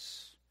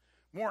sickness,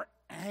 more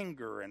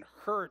anger and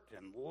hurt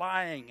and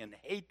lying and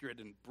hatred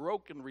and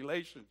broken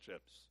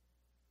relationships.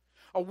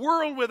 A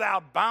world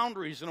without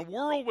boundaries and a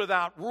world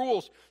without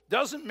rules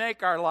doesn't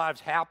make our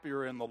lives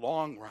happier in the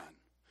long run.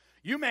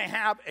 You may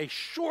have a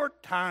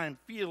short time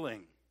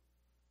feeling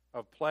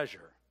of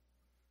pleasure,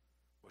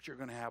 but you're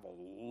going to have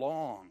a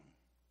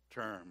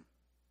long-term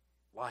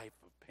life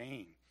of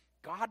pain.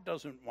 God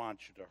doesn't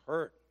want you to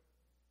hurt.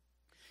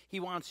 He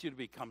wants you to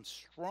become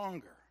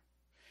stronger.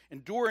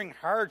 Enduring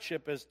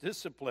hardship as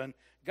discipline,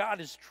 God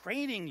is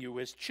training you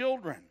as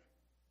children.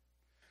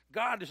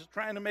 God is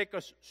trying to make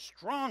us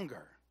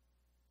stronger.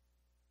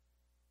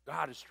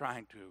 God is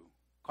trying to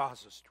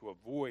cause us to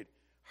avoid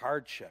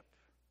hardship.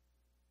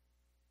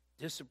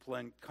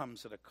 Discipline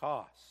comes at a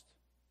cost.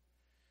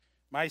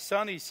 My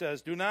son, he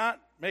says, do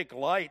not make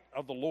light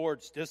of the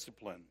Lord's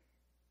discipline,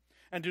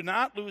 and do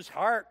not lose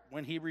heart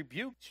when He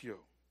rebukes you.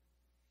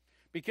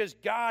 Because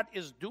God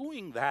is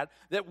doing that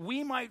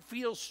we might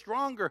feel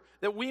stronger,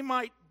 that we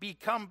might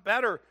become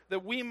better,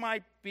 that we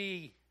might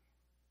be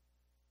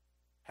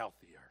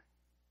healthier.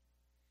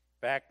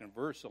 In fact, in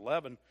verse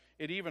 11,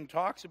 it even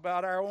talks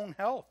about our own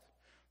health.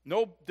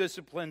 No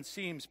discipline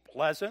seems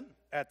pleasant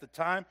at the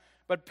time,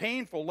 but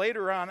painful.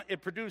 Later on,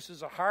 it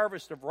produces a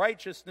harvest of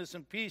righteousness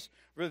and peace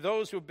for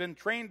those who have been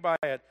trained by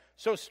it.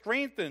 So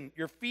strengthen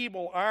your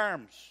feeble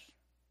arms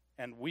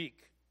and weak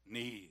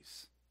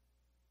knees.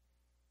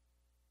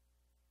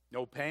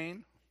 No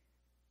pain,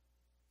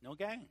 no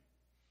gain.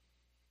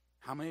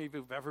 How many of you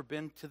have ever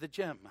been to the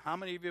gym? How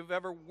many of you have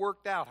ever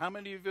worked out? How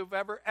many of you have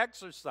ever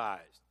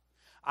exercised?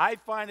 I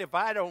find if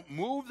I don't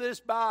move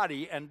this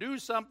body and do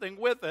something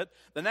with it,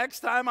 the next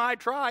time I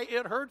try,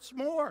 it hurts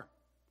more.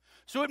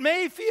 So it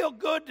may feel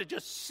good to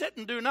just sit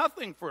and do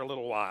nothing for a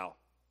little while.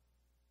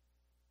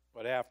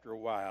 But after a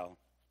while,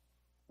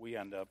 we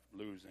end up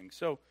losing.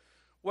 So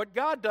what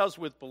God does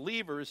with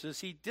believers is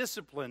He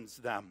disciplines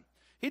them.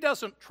 He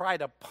doesn't try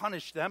to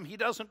punish them. He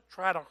doesn't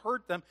try to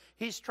hurt them.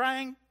 He's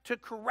trying to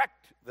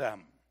correct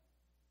them.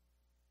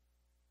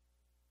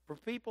 For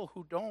people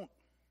who don't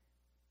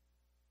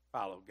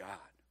follow God,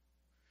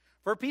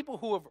 for people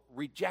who have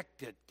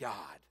rejected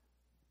God,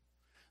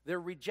 they're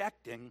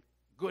rejecting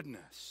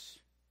goodness.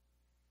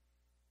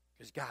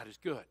 Because God is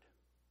good.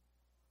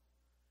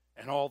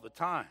 And all the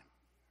time.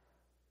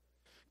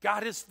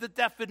 God is the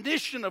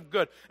definition of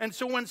good. And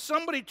so when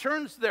somebody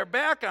turns their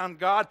back on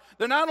God,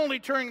 they're not only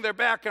turning their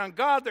back on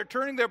God, they're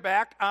turning their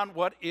back on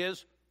what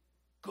is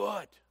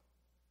good.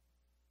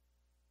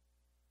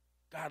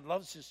 God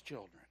loves His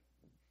children.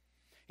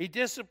 He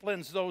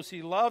disciplines those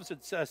He loves,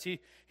 it says.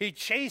 He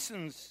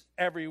chastens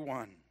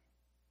everyone,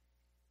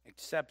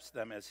 accepts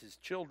them as His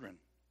children.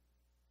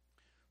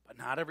 But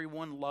not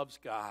everyone loves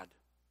God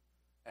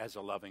as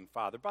a loving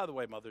father. By the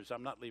way, mothers,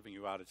 I'm not leaving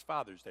you out. It's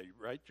Father's Day,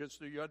 right? Just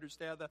so you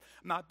understand that.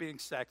 I'm not being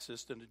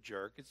sexist and a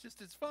jerk.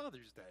 It's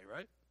Father's Day,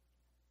 right?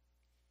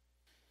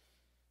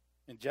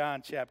 In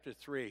John chapter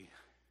 3,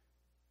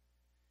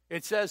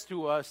 It says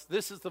to us,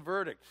 this is the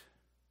verdict.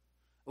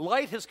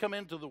 Light has come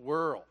into the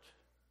world,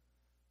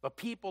 but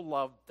people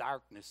love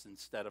darkness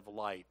instead of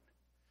light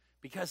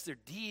because their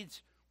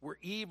deeds were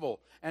evil,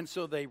 and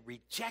so they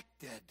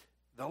rejected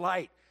the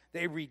light.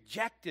 They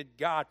rejected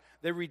God.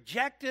 They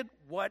rejected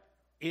what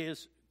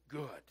is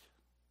good.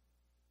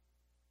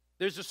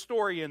 There's a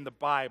story in the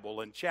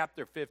Bible in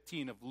chapter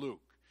 15 of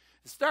Luke.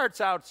 It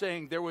starts out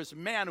saying there was a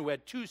man who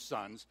had 2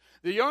 sons.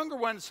 The younger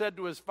one said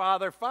to his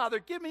father, "Father,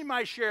 give me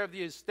my share of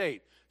the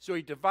estate." So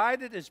he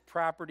divided his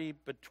property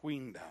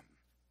between them.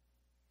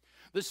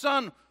 The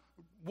son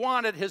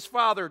wanted his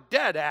father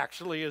dead,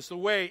 actually, is the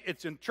way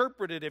it's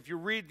interpreted if you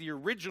read the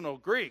original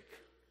Greek.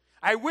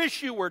 "I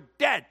wish you were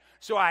dead,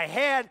 so I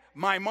had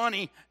my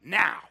money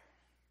now."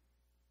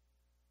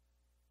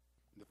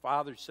 The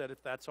father said,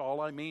 "If that's all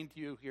I mean to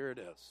you, here it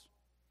is.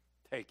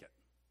 Take it."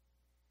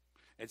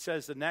 It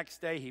says the next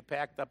day he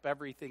packed up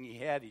everything he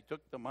had, he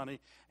took the money,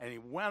 and he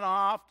went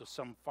off to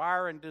some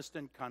far and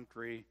distant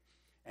country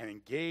and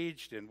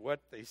engaged in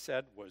what they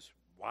said was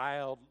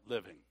wild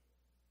living.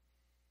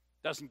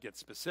 Doesn't get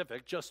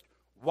specific, just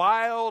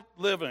wild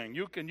living.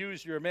 You can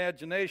use your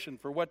imagination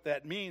for what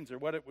that means or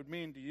what it would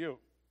mean to you.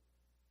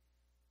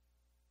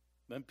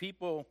 When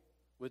people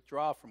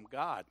withdraw from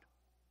God,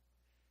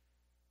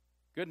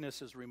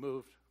 goodness is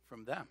removed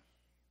from them.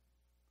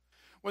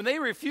 When they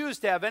refuse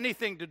to have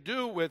anything to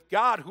do with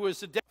God, who is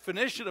the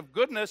definition of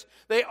goodness,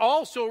 they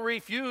also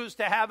refuse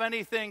to have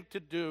anything to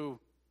do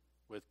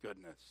with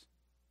goodness.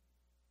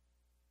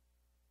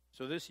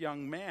 So this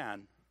young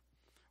man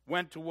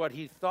went to what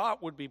he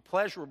thought would be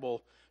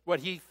pleasurable, what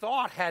he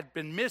thought had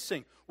been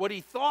missing, what he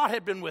thought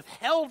had been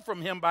withheld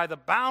from him by the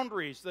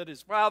boundaries that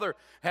his father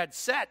had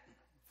set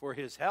for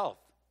his health,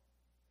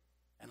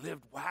 and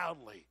lived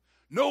wildly.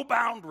 No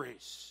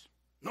boundaries,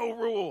 no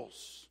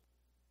rules.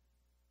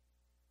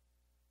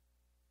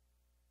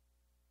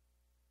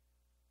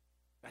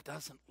 That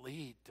doesn't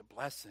lead to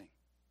blessing.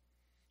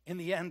 In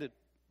the end, it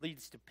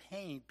leads to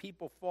pain.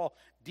 People fall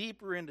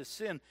deeper into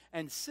sin.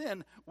 And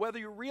sin, whether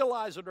you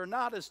realize it or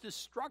not, is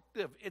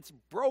destructive. It's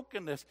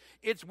brokenness.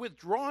 It's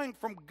withdrawing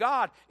from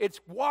God. It's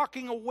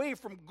walking away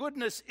from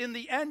goodness. In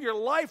the end, your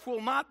life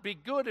will not be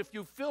good if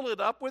you fill it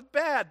up with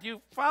bad. Do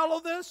you follow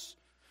this?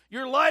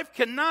 Your life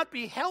cannot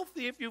be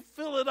healthy if you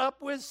fill it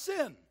up with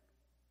sin.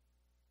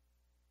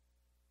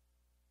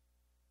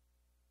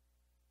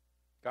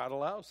 God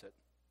allows it.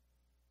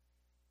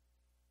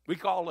 We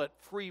call it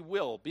free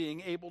will,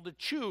 being able to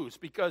choose,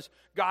 because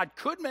God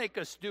could make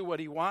us do what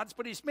he wants,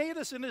 but he's made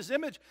us in his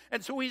image,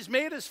 and so he's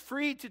made us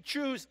free to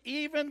choose,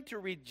 even to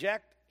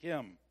reject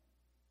him.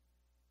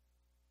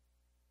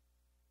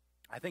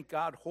 I think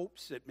God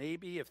hopes that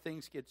maybe if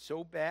things get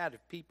so bad,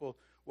 if people,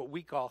 what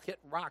we call, hit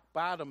rock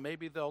bottom,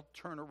 maybe they'll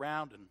turn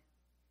around and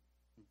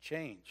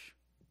change.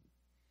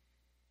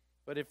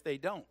 But if they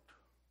don't,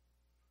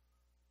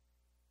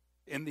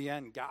 in the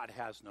end, God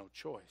has no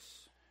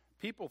choice.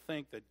 People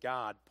think that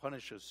God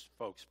punishes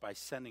folks by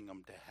sending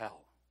them to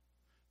hell.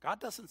 God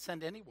doesn't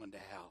send anyone to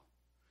hell.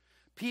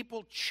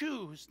 People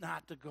choose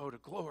not to go to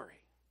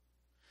glory.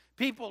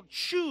 People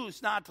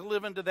choose not to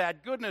live into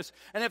that goodness.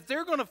 And if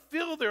they're going to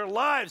fill their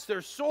lives,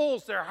 their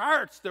souls, their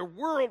hearts, their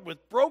world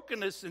with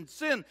brokenness and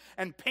sin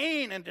and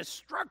pain and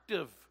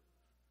destructive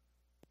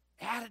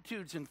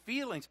attitudes and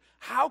feelings,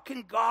 how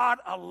can God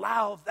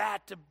allow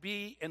that to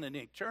be in an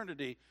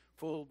eternity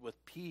filled with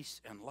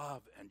peace and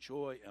love and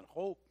joy and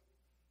hope?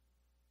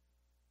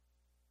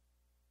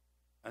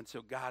 And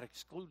so God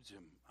excludes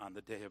him on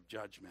the day of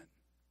judgment.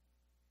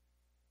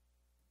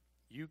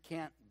 You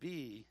can't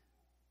be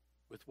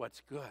with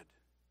what's good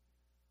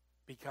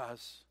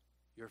because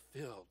you're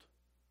filled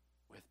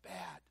with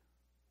bad.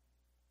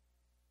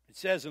 It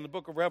says in the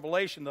book of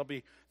Revelation they'll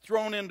be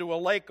thrown into a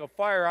lake of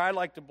fire. I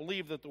like to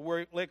believe that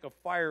the lake of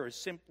fire is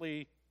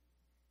simply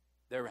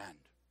their end.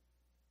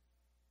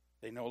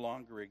 They no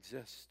longer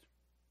exist,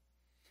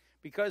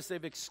 because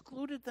they've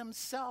excluded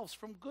themselves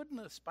from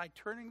goodness by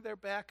turning their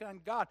back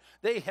on God.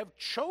 They have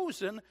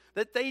chosen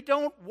that they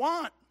don't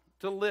want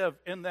to live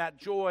in that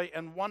joy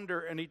and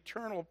wonder and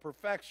eternal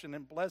perfection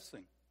and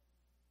blessing.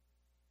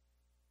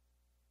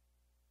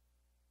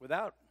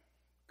 Without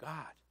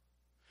God,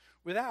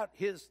 without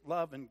his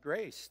love and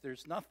grace,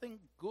 there's nothing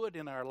good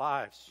in our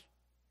lives.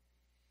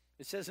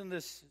 It says in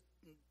this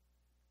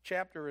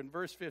chapter in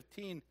verse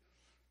 15,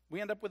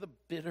 we end up with a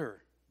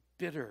bitter,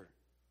 bitter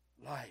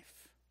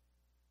life.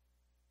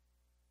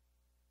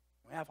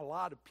 We have a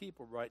lot of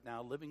people right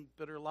now living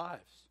bitter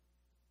lives.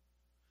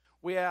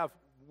 We have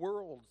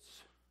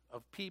worlds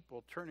of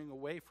people turning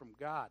away from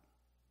God.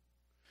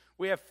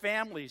 We have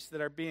families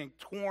that are being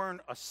torn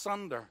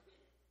asunder.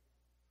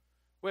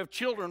 We have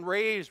children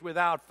raised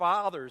without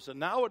fathers, and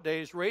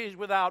nowadays raised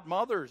without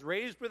mothers,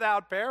 raised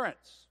without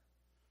parents,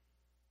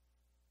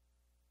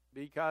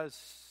 because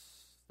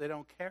they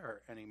don't care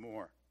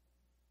anymore.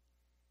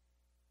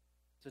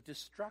 It's a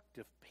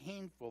destructive,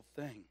 painful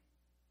thing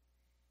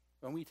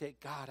when we take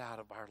God out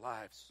of our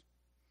lives.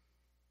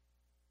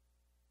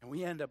 And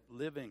we end up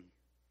living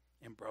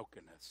in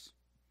brokenness.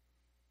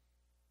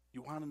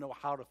 You want to know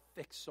how to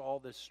fix all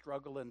this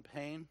struggle and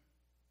pain?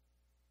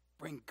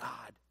 Bring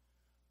God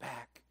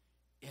back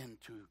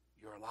into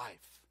your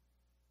life.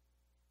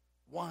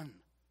 One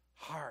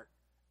heart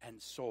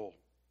and soul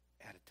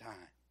at a time.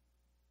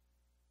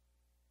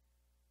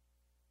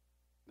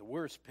 The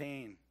worst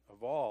pain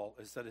of all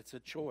is that it's a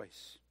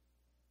choice.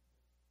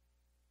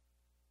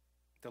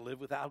 To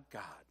live without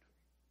God.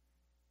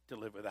 To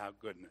live without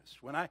goodness.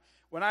 When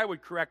I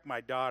would correct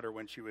my daughter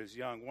when she was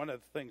young, one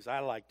of the things I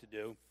like to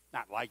do,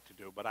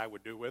 but I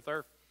would do with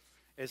her,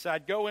 is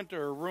I'd go into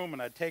her room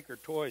and I'd take her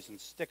toys and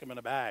stick them in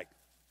a bag.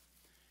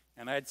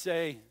 And I'd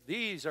say,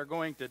 these are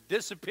going to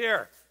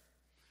disappear.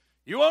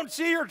 You won't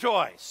see your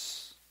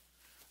toys.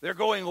 They're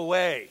going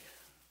away.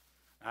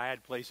 I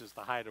had places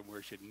to hide them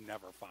where she'd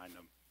never find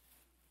them.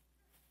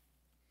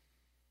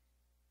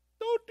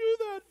 Don't do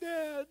that,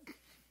 Dad.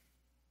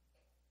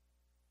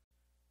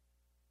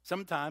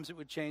 Sometimes it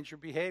would change her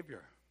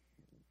behavior.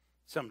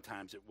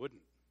 Sometimes it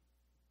wouldn't.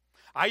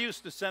 I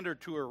used to send her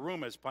to her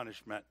room as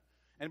punishment.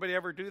 Anybody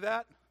ever do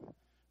that?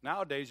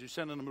 Nowadays, you're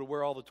sending them to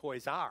where all the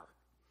toys are.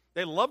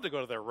 They love to go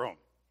to their room.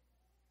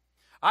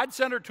 I'd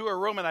send her to her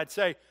room and I'd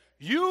say,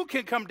 you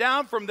can come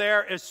down from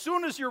there as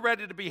soon as you're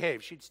ready to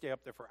behave. She'd stay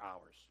up there for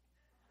hours.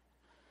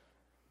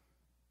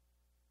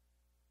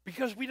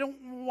 Because we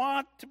don't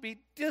want to be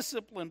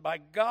disciplined by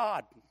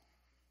God.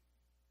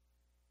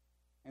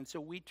 And so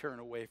we turn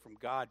away from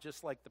God,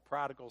 just like the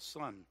prodigal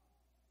son,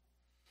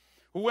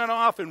 who went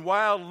off in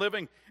wild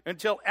living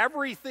until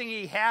everything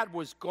he had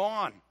was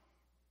gone.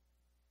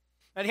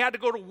 And he had to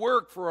go to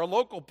work for a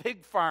local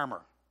pig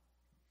farmer.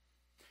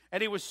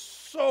 And he was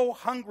so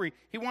hungry,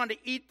 he wanted to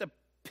eat the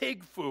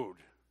pig food.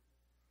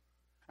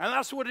 And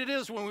that's what it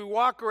is when we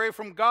walk away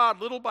from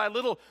God. Little by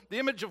little, the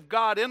image of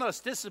God in us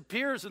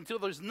disappears until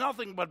there's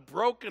nothing but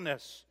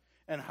brokenness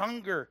and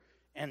hunger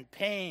and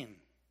pain.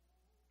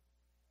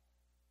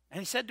 And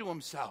he said to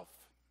himself,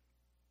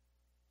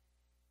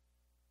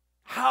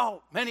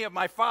 how many of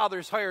my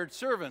father's hired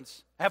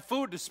servants have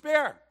food to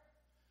spare?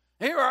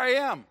 Here I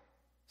am,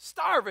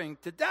 starving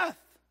to death.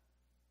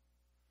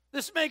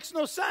 This makes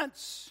no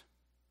sense.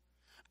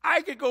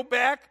 I could go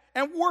back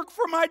and work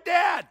for my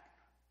dad.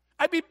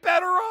 I'd be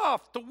better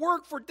off to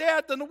work for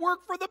Dad than to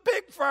work for the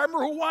pig farmer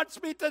who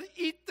wants me to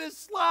eat this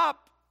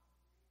slop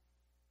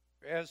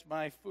as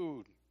my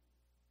food.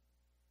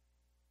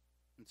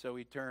 And so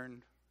he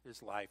turned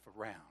his life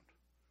around.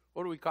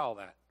 What do we call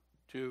that?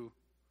 To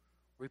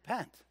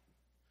repent.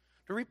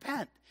 To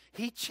repent.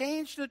 He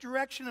changed the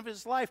direction of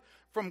his life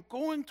from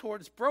going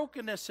towards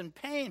brokenness and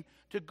pain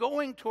to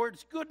going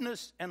towards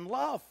goodness and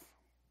love.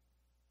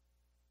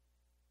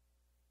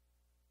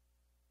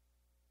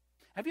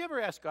 Have you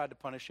ever asked God to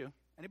punish you?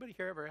 Anybody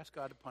here ever asked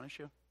God to punish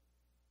you?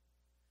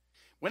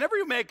 Whenever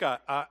you make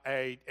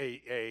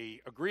a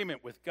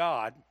agreement with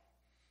God,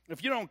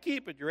 if you don't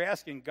keep it, you're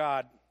asking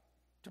God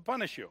to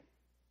punish you.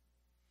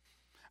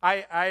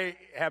 I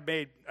have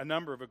made a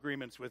number of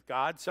agreements with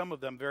God, some of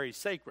them very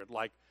sacred,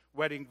 like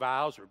wedding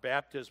vows or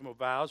baptismal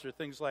vows or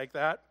things like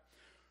that.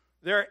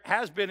 There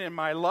has been in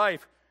my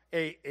life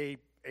a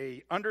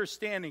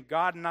understanding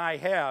God and I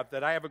have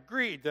that I have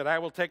agreed that I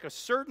will take a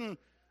certain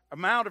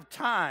amount of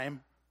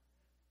time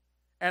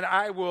and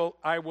I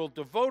will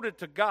devote it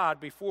to God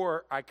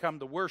before I come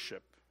to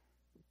worship.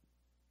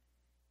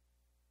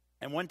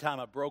 And one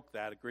time I broke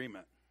that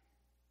agreement.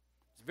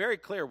 It's very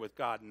clear with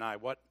God and I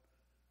what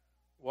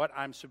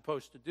I'm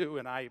supposed to do,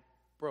 and I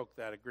broke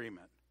that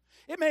agreement.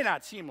 It may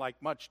not seem like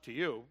much to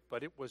you,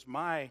 but it was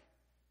my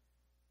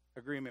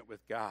agreement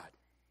with God.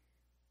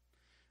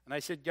 And I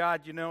said,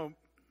 God, you know,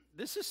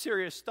 this is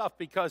serious stuff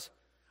because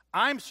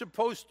I'm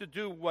supposed to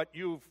do what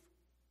you've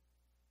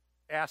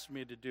asked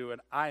me to do, and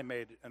I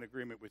made an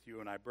agreement with you,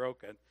 and I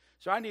broke it.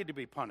 So I need to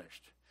be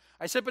punished.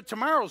 I said, but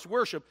tomorrow's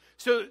worship,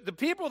 so the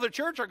people of the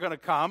church are going to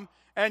come,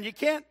 and you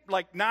can't,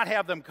 not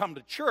have them come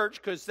to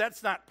church because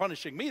that's not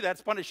punishing me,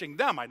 that's punishing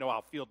them. I know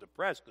I'll feel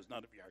depressed because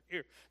none of you are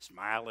here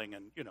smiling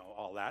and,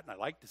 all that, and I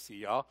like to see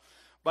y'all.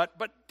 But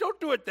don't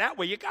do it that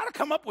way. You got to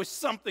come up with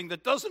something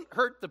that doesn't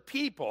hurt the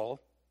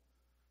people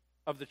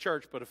of the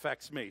church but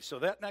affects me. So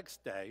that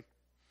next day,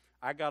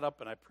 I got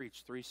up and I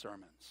preached 3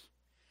 sermons.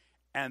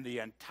 And the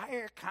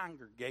entire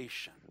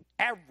congregation,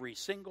 every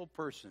single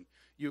person,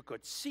 you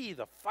could see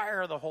the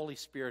fire of the Holy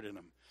Spirit in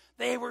them.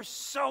 They were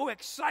so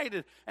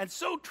excited and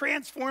so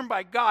transformed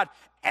by God.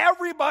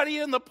 Everybody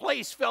in the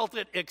place felt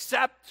it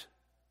except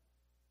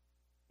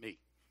me.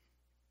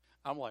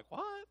 I'm like,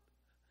 what?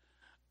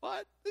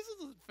 What? This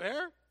isn't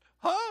fair.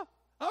 Huh?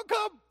 How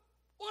come?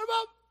 What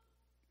about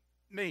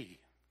me?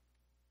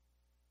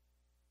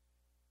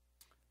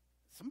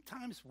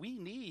 Sometimes we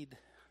need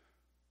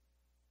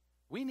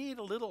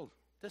a little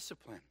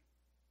discipline.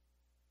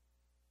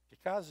 It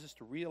causes us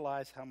to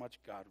realize how much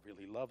God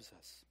really loves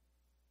us.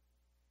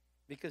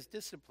 Because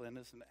discipline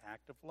is an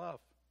act of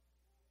love.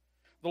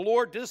 The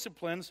Lord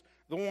disciplines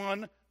the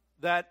one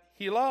that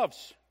he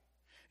loves.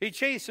 He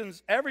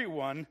chastens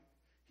everyone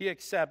he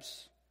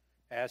accepts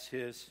as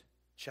his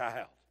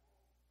child.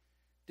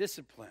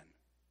 Discipline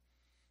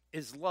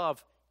is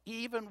love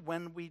even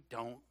when we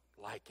don't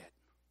like it.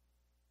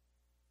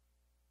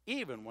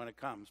 even when it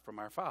comes from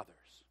our fathers.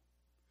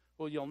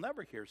 Well, you'll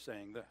never hear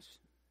saying this.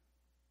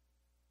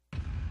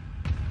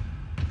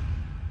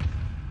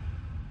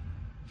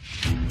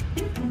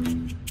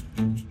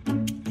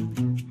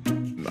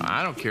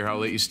 I don't care how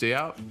late you stay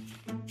out.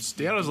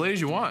 Stay out as late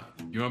as you want.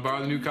 You want to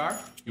borrow the new car?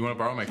 You want to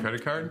borrow my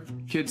credit card?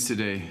 Kids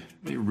today,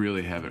 they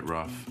really have it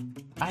rough.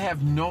 I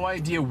have no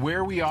idea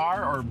where we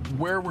are or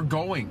where we're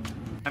going.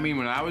 I mean,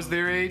 when I was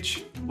their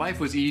age, life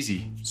was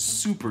easy.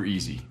 Super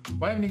easy.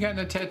 Why haven't you gotten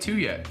a tattoo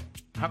yet?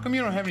 How come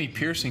you don't have any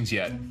piercings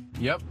yet?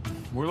 Yep,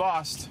 we're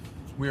lost.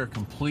 We are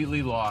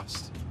completely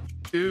lost.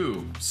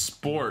 Ooh,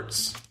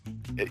 sports.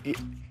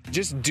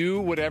 Just do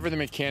whatever the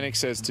mechanic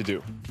says to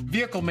do.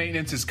 Vehicle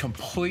maintenance is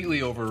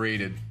completely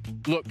overrated.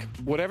 Look,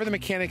 whatever the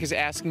mechanic is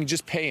asking,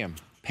 just pay him.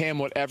 Pay him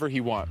whatever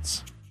he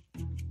wants.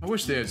 I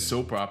wish they had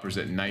soap operas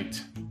at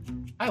night.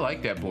 I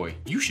like that boy.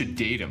 You should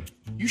date him.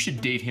 You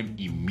should date him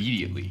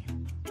immediately.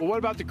 Well, what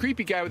about the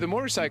creepy guy with the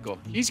motorcycle?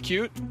 He's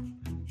cute.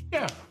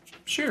 Yeah,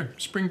 sure.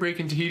 Spring break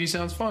in Tahiti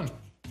sounds fun.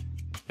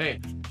 Hey,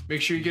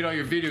 make sure you get all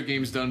your video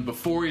games done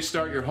before you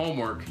start your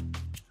homework.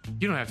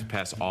 You don't have to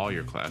pass all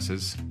your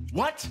classes.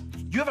 What?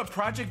 You have a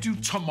project due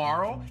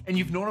tomorrow and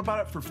you've known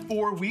about it for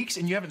 4 weeks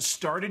and you haven't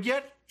started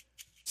yet?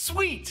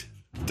 Sweet!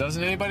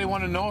 Doesn't anybody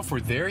want to know if we're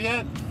there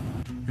yet?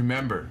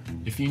 Remember,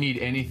 if you need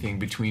anything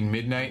between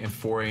midnight and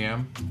 4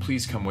 a.m.,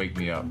 please come wake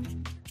me up.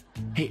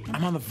 Hey,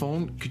 I'm on the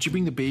phone. Could you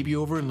bring the baby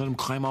over and let him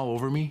climb all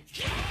over me?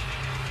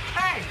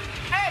 Hey,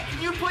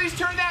 can you please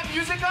turn that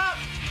music up?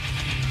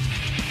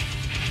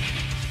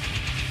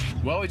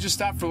 Well, we just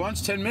stopped for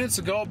lunch 10 minutes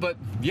ago, but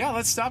yeah,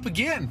 let's stop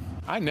again.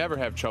 I never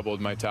have trouble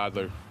with my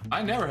toddler.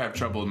 I never have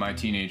trouble with my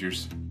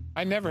teenagers.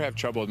 I never have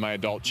trouble with my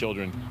adult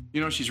children.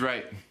 You know, she's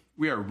right.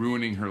 We are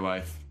ruining her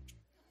life.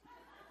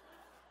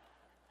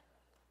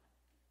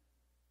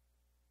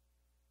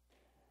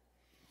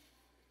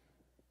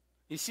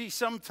 You see,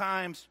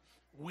 sometimes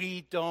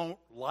we don't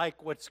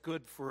like what's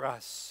good for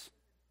us.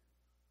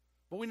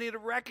 But we need to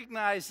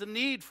recognize the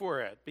need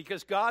for it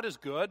because God is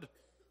good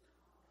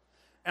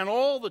and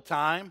all the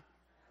time.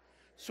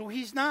 So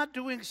he's not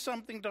doing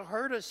something to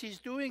hurt us. He's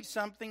doing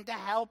something to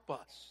help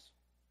us.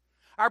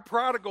 Our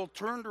prodigal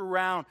turned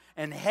around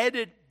and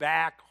headed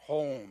back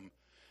home.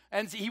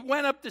 And he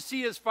went up to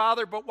see his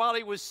father, but while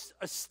he was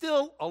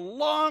still a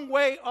long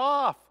way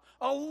off,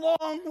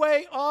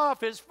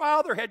 his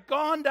father had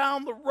gone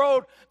down the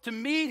road to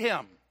meet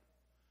him.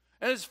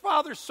 And his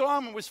father saw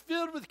him and was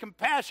filled with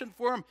compassion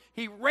for him.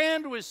 He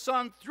ran to his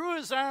son, threw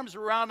his arms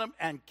around him,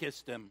 and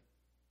kissed him.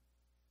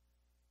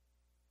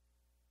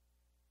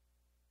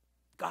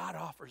 God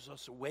offers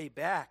us a way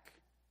back.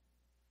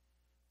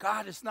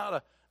 God is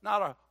not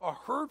a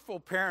hurtful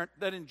parent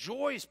that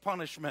enjoys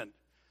punishment.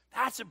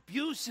 That's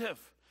abusive.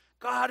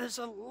 God is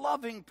a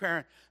loving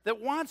parent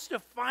that wants to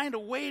find a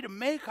way to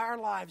make our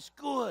lives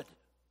good,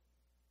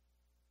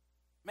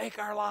 make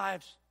our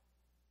lives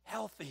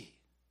healthy,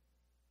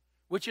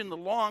 which in the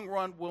long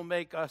run will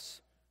make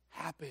us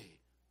happy.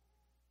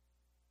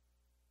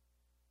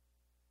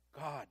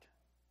 God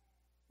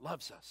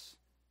loves us.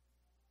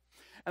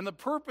 And the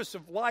purpose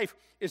of life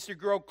is to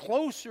grow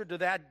closer to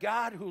that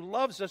God who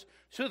loves us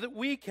so that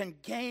we can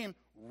gain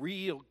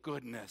real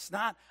goodness,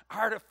 not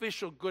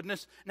artificial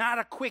goodness, not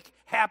a quick,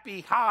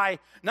 happy high,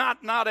 not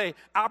an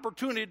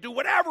opportunity to do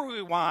whatever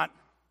we want,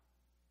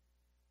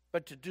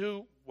 but to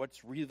do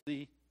what's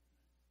really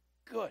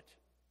good.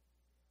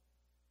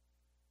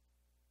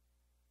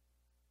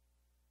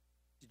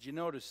 Did you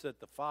notice that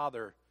the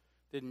father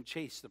didn't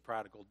chase the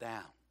prodigal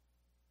down?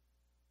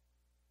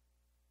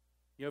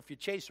 You know, if you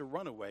chase a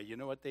runaway, you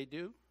know what they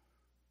do?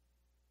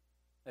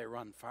 They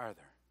run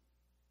farther.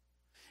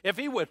 If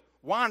he would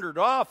wandered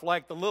off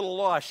like the little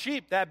lost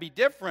sheep, that'd be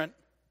different.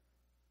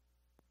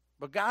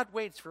 But God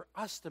waits for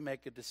us to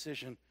make a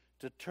decision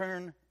to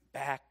turn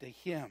back to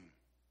him.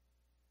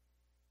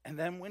 And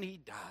then when he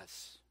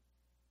does,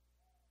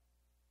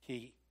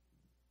 he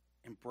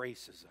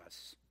embraces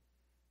us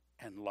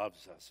and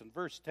loves us. In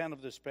verse 10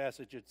 of this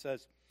passage, it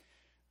says,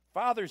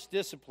 "Fathers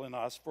discipline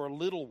us for a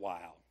little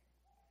while,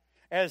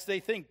 as they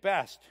think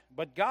best,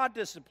 but God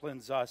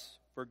disciplines us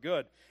for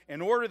good,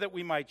 in order that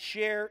we might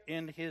share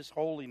in his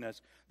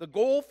holiness." The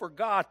goal for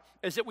God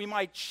is that we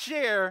might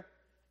share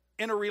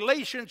in a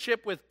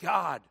relationship with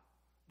God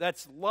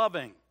that's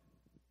loving.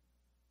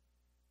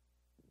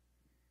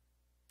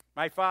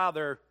 My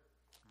father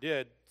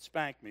did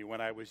spank me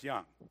when I was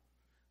young.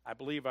 I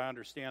believe I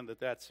understand that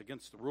that's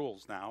against the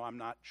rules now. I'm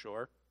not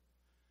sure.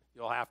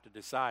 You'll have to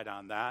decide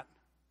on that.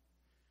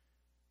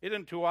 He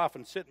didn't too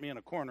often sit me in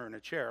a corner in a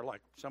chair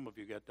like some of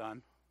you get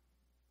done.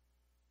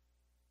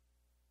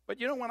 But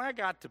you know, when I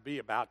got to be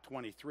about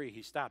 23,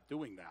 he stopped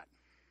doing that.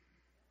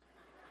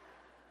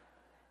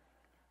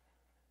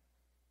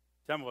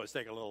 Some of us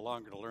take a little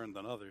longer to learn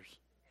than others.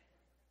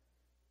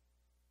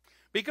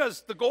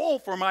 Because the goal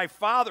for my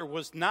father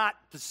was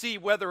not to see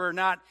whether or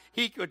not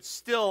he could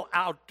still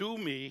outdo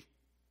me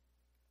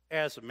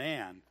as a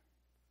man.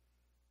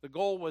 The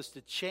goal was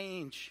to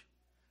change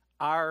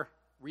our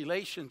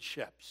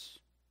relationships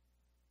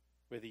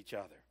with each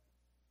other.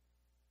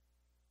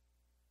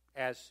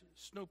 as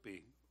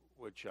Snoopy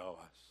would show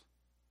us.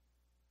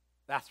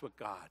 That's what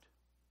God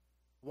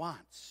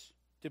wants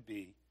to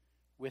be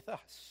with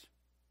us.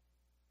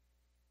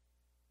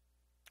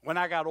 When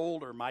I got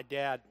older, my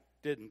dad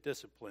didn't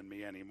discipline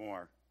me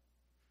anymore.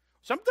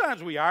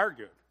 Sometimes we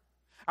argued.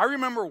 I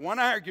remember one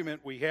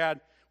argument we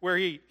had where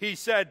he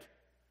said,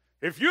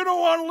 "If you don't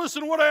want to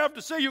listen to what I have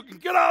to say, you can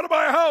get out of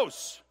my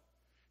house."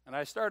 And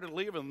I started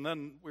leaving, and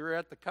then we were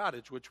at the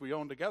cottage, which we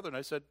owned together, and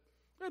I said,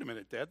 "Wait a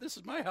minute, Dad, this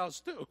is my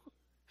house too.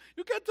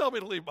 You can't tell me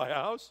to leave my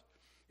house."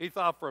 He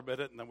thought for a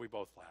minute, and then we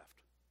both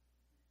laughed.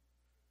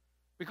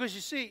 Because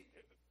you see,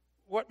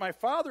 what my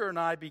father and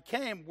I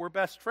became were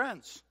best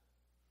friends.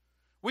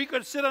 We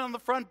could sit on the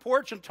front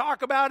porch and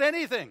talk about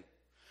anything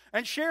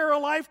and share a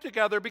life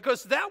together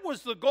because that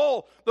was the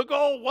goal. The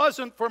goal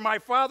wasn't for my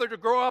father to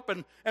grow up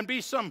and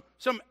be some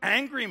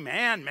angry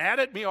man mad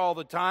at me all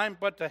the time,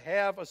 but to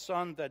have a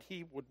son that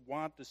he would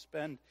want to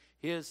spend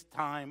his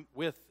time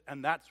with.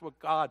 And that's what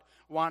God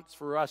wants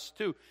for us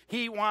too.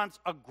 He wants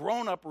a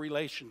grown-up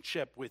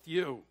relationship with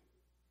you.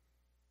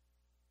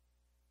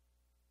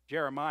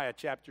 Jeremiah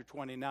chapter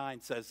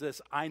 29 says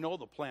this, "I know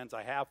the plans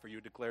I have for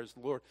you, declares the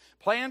Lord.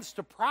 Plans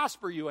to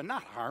prosper you and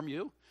not harm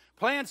you.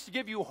 Plans to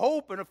give you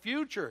hope and a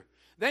future.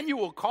 Then you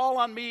will call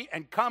on me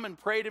and come and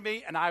pray to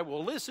me, and I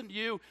will listen to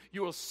you.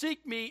 You will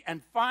seek me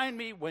and find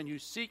me when you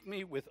seek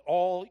me with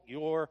all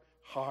your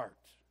heart."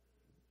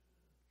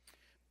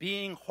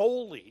 Being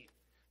holy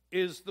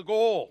is the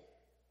goal.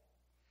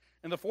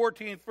 In the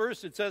 14th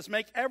verse, it says,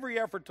 "Make every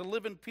effort to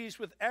live in peace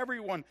with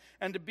everyone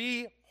and to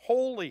be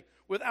holy.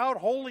 Without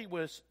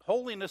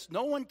holiness,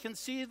 no one can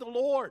see the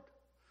Lord."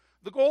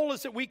 The goal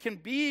is that we can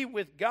be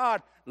with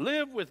God,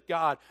 live with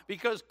God,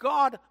 because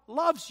God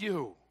loves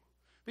you.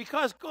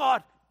 Because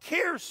God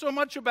cares so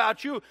much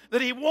about you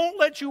that he won't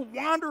let you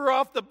wander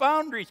off the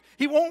boundaries.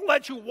 He won't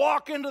let you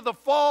walk into the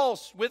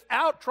falls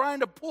without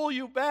trying to pull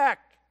you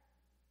back.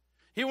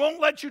 He won't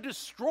let you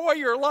destroy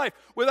your life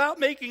without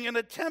making an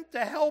attempt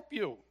to help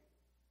you.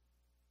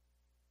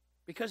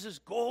 Because his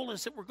goal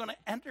is that we're going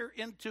to enter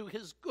into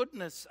his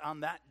goodness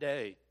on that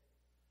day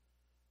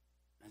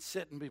and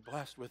sit and be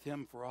blessed with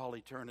him for all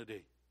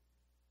eternity.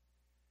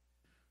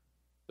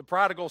 The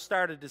prodigal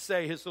started to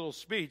say his little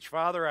speech,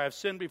 "Father, I have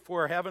sinned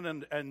before heaven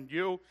and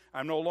you.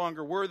 I'm no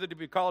longer worthy to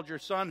be called your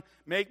son.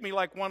 Make me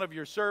like one of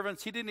your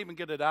servants." He didn't even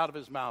get it out of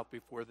his mouth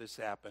before this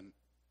happened.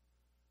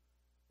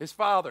 His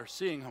father,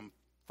 seeing him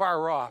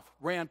far off,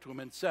 ran to him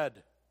and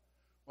said,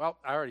 well,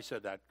 I already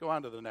said that. Go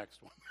on to the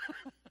next one.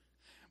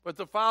 But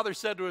the father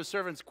said to his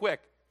servants,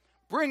 "Quick,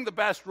 bring the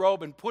best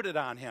robe and put it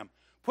on him.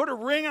 Put a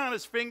ring on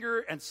his finger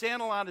and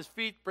sandal on his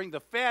feet. Bring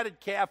the fatted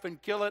calf and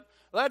kill it.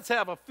 Let's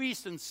have a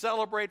feast and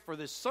celebrate, for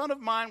this son of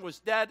mine was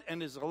dead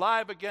and is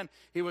alive again.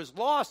 He was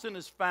lost and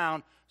is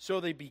found." So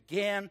they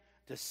began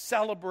to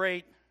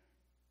celebrate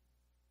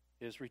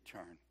his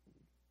return.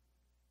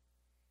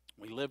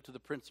 We live to the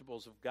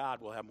principles of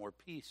God, we'll have more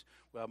peace,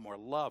 we'll have more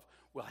love,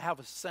 we'll have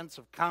a sense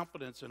of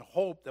confidence and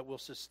hope that will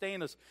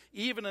sustain us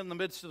even in the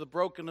midst of the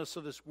brokenness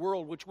of this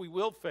world, which we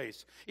will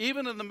face.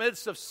 Even in the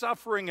midst of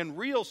suffering and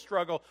real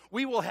struggle,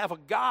 we will have a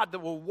God that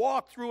will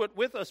walk through it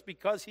with us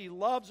because he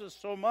loves us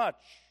so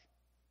much.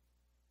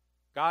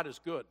 God is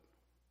good,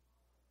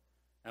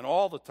 and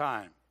all the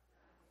time.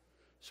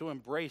 So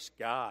embrace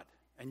God,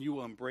 and you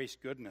will embrace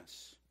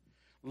goodness.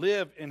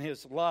 Live in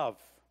his love.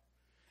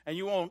 And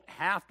you won't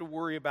have to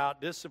worry about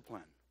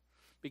discipline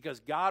because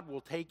God will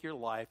take your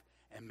life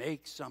and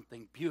make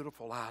something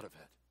beautiful out of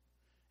it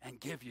and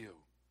give you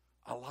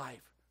a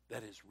life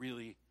that is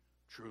really,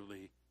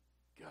 truly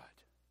good.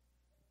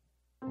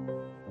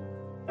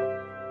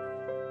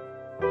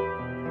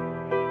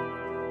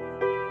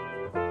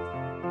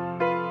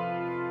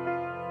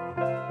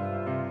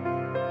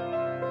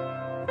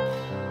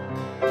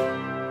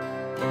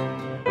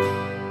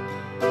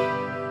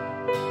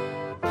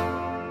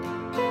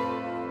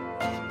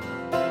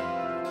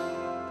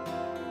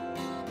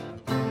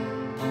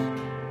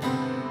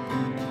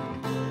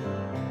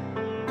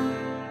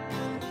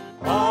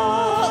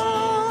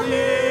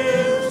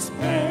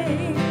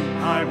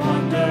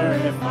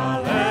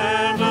 I'll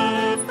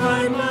ever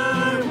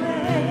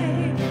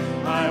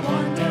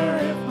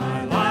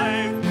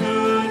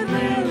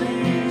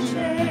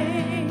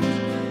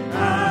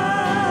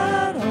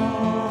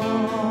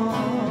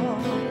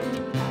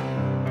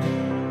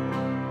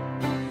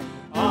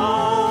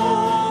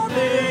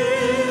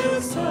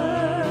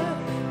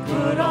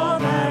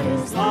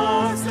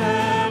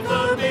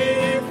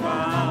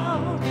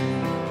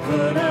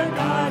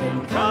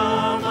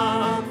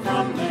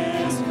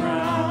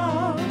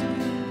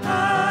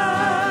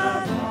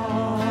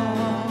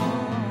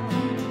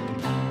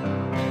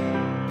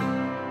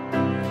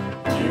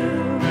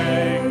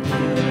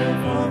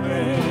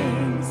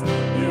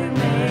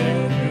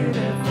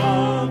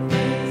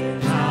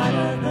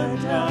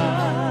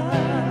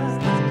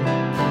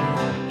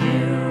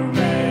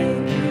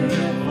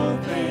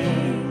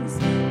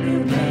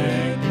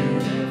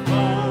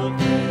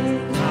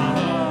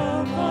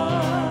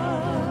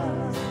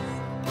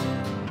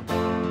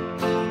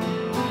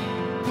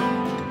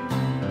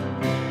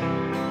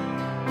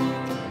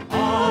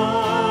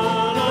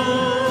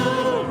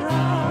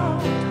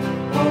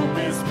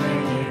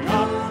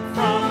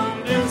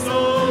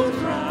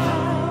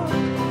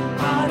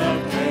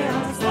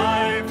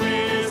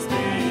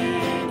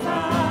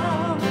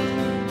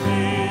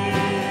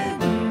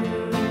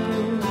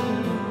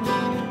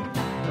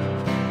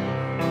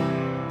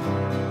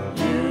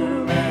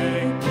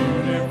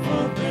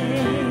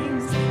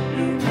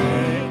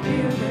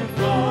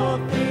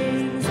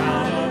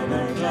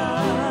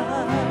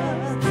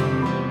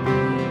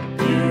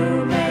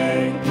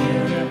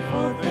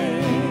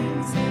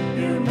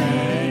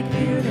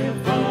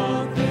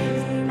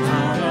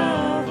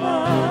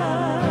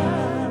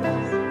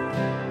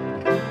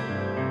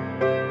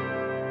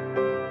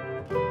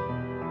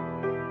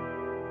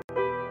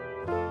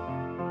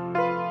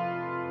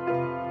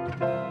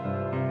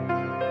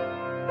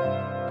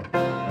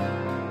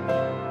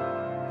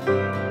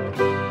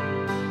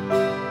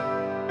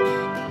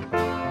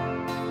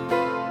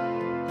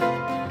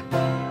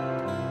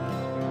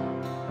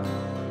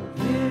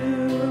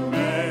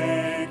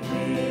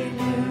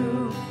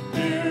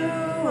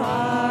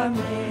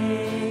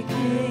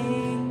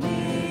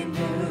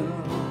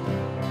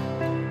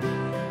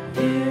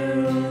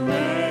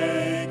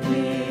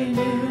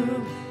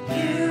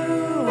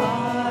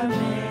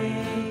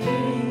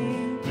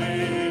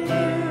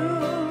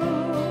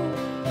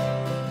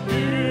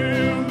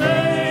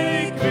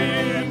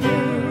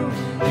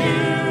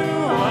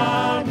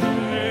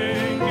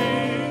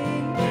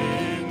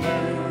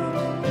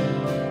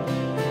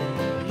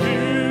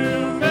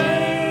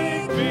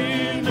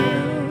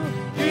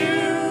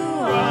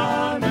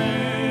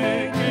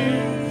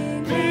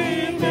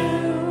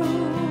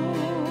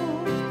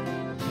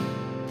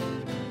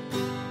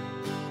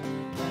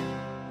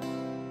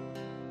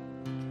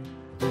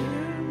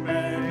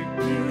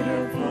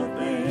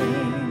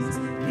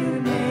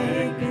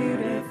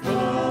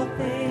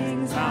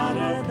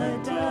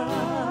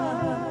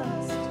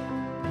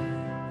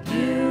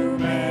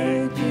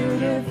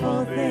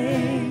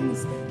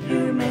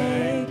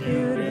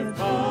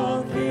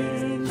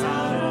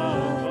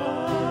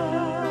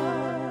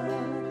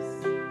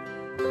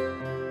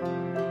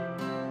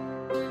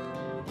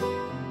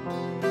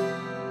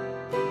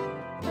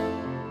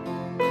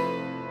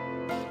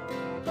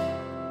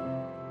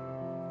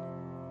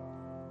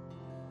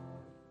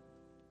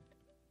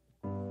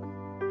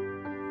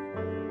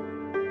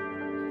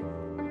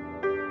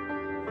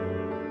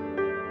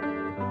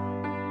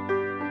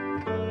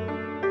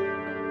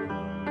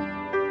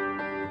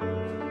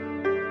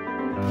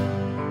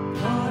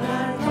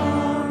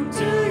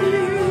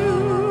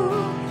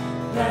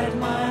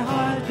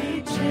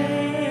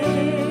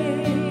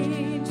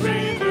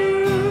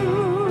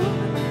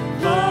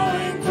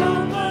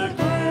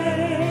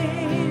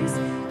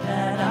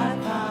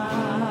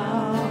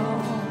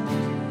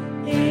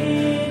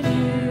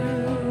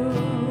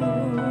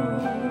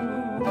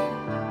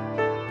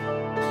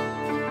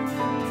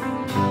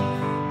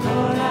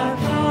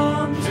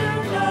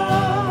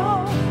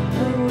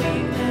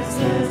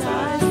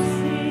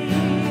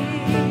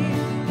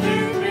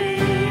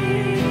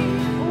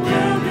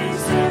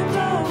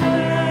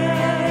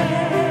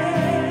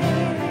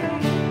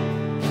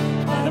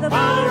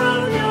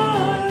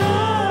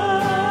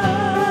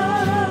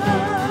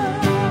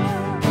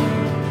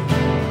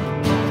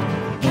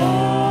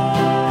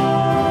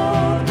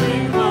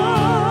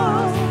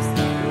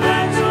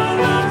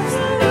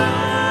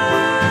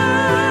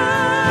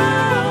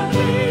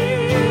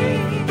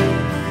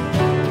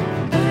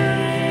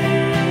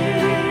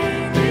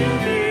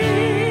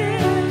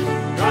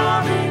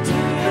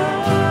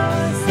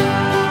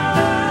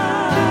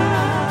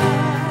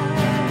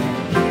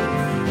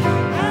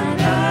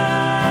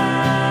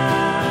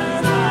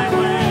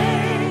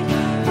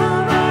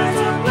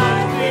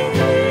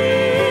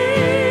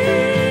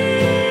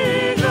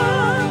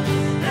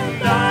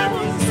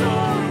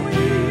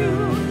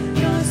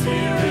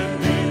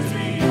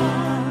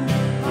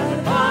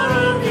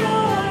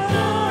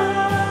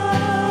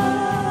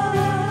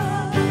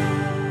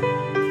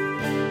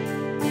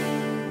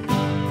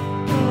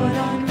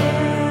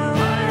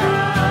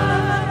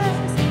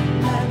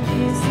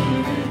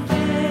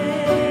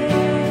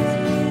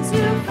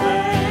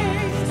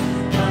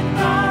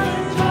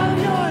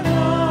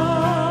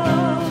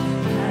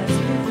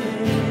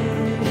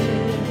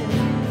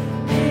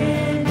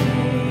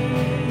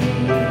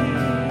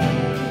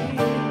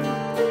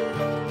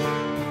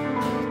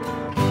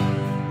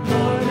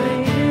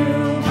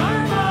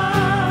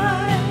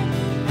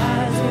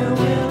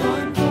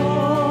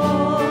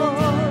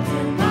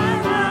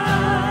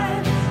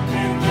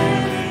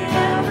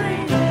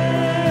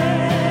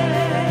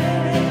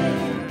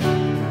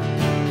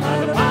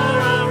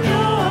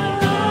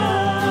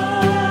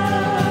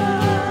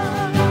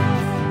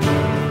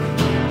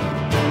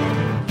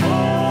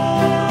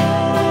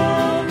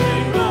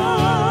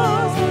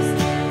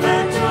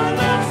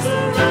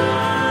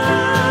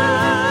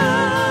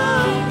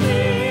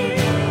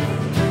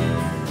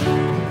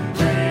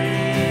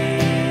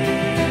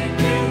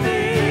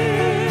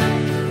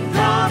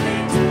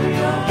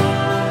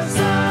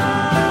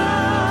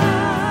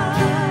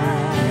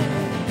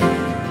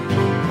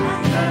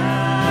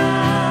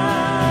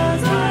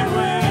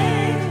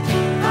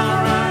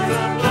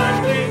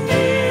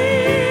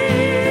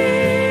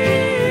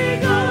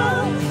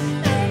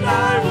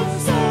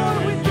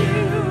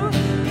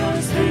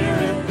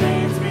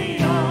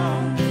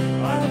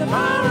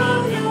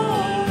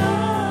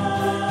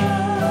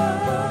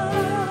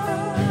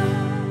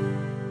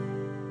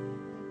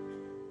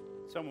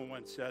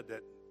said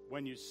that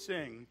when you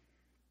sing,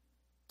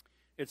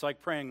 it's like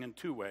praying in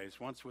two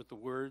ways, once with the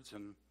words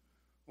and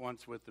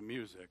once with the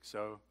music.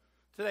 So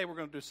today we're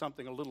going to do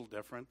something a little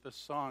different. This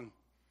song,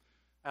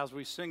 as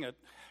we sing it,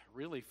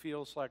 really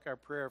feels like our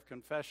prayer of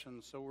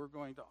confession, so we're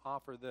going to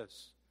offer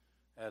this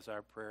as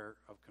our prayer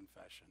of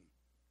confession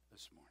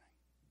this morning.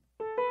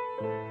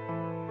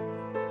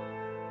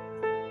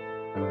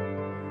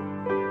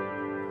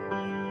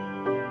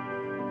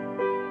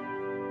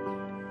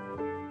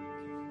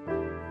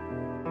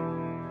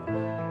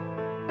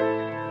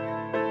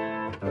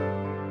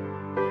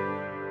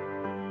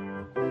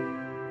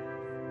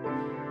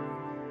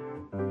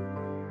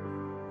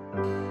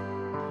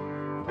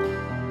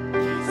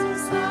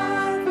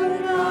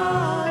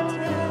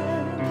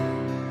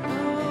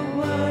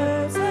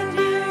 Words that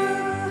you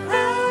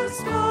have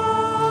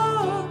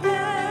spoken.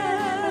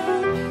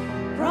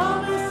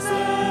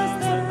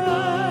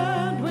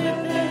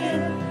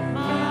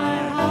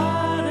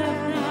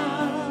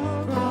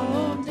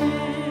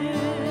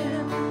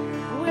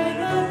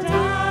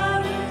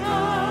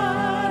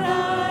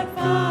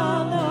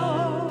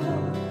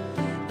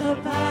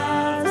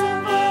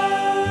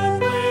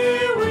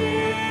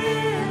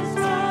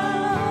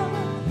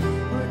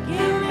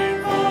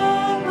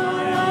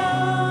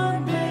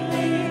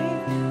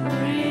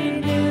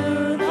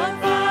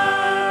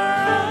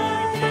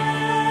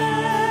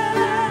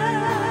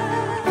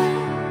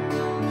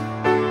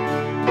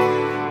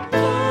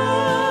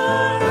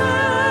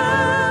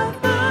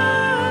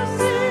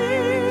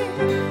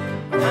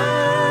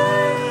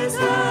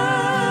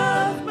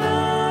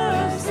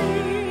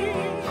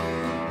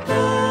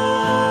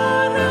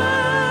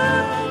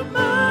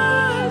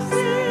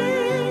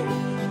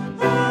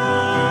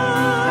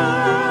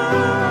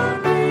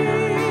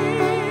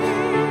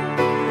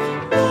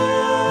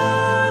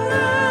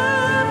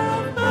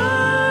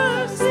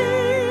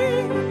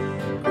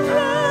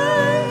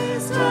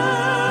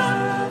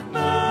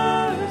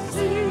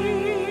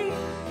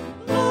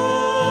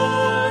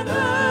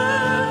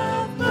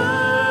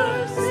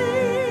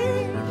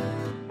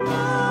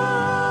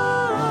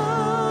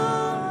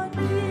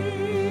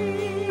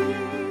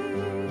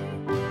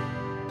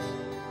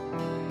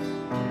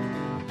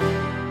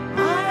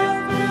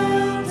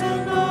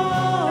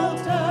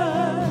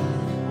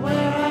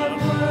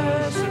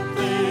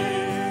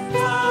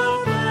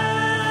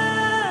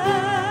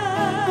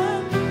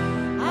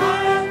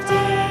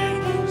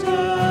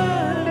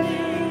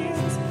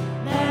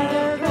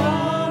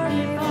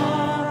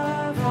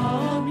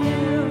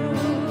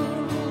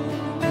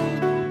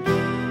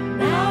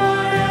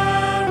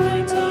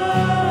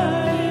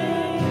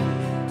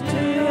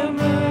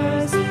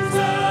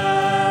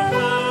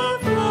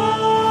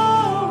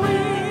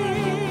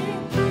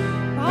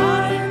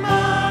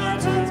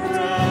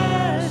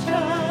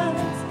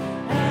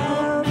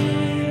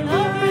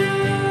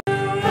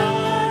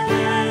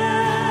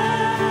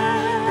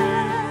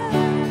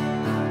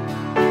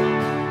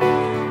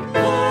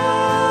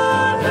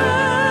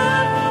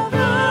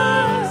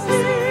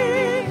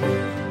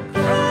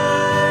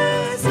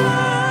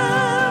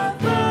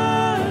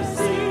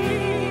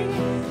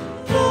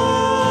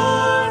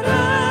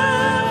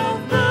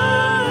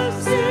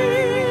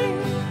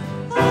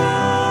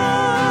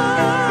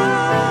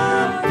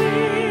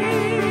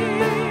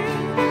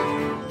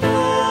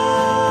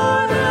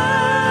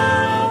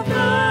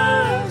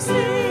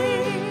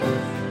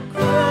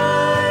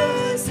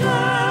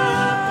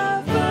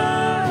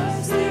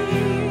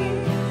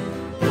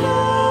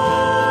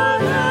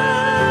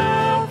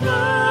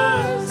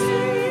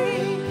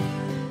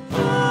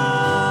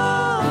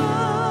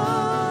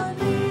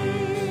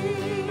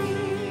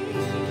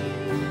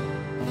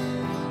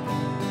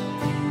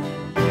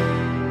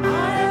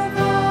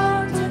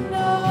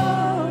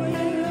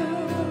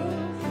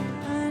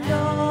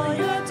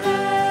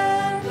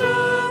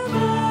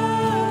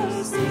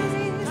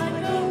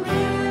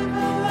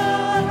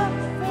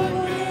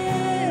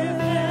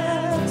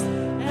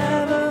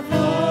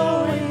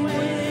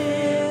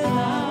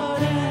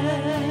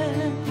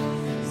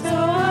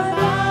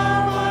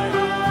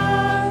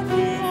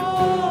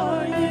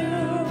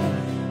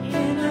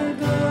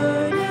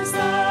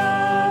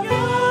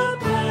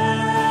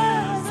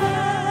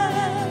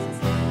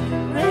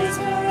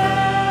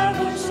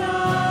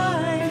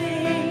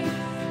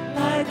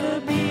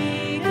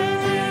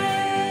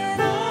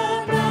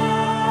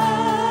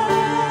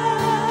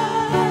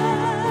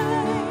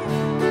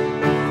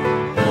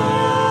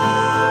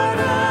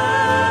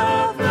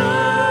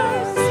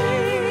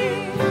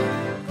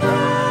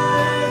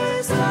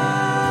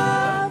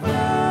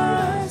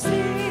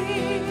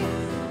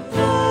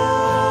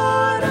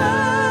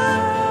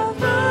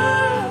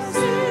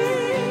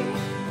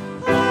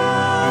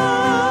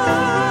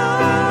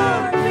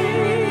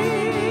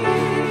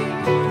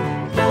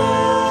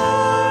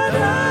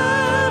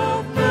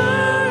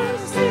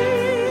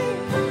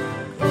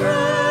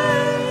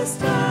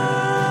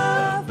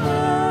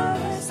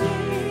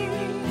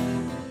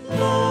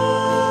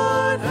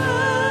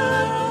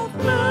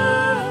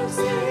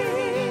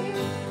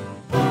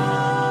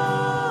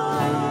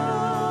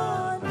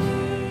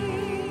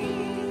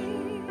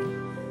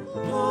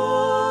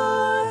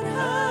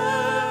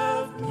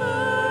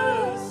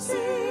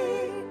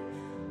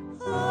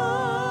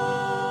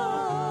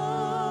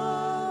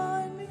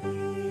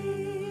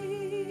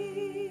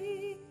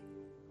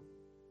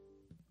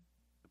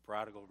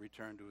 prodigal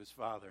returned to his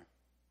father.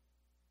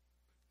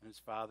 And his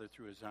father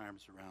threw his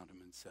arms around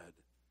him and said,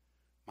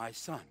 "My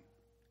son,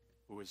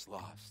 who was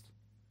lost,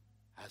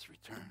 has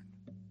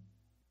returned."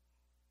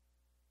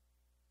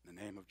 In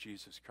the name of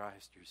Jesus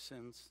Christ, your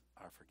sins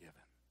are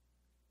forgiven.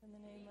 In the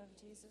name of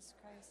Jesus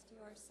Christ,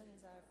 your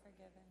sins are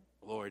forgiven.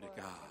 Glory to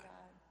God.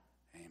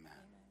 Amen.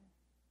 Amen.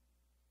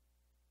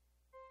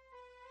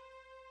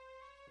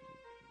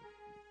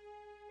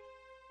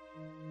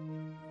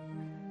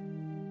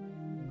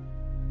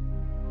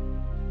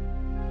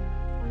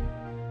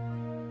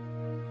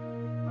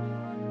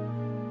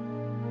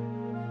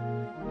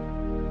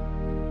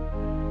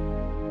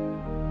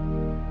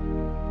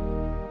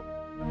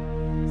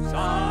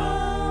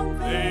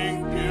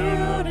 Something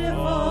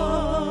beautiful,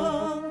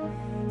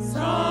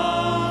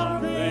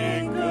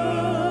 something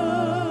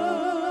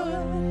good.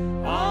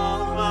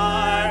 All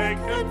my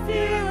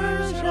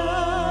confusion,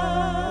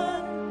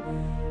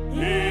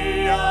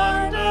 he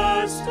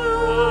understood.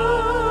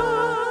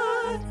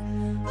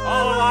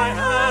 All I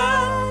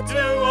had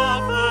to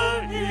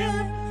offer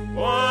him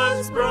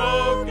was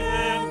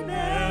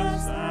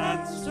brokenness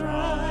and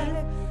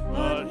strife,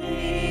 but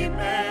he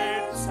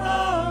made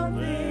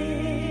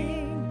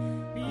something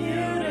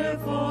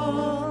beautiful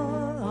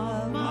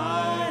of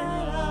my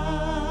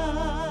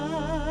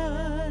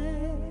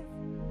life.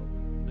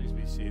 Please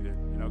be seated.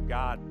 You know,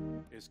 God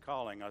is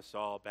calling us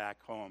all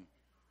back home.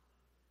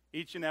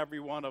 Each and every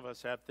one of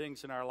us have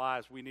things in our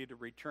lives we need to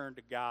return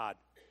to God.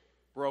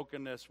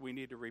 Brokenness we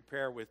need to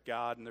repair with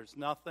God, and there's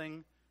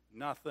nothing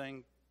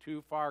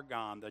too far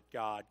gone that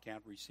God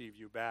can't receive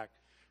you back.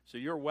 So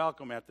you're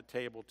welcome at the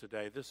table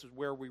today. This is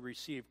where we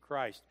receive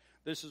Christ.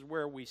 This is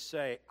where we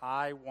say,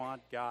 I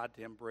want God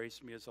to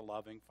embrace me as a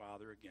loving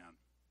Father again.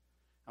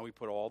 And we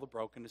put all the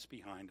brokenness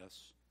behind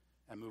us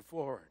and move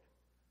forward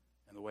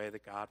in the way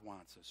that God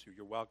wants us. So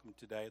you're welcome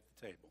today at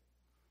the table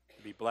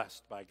to be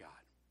blessed by God.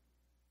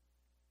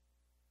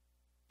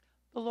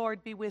 The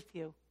Lord be with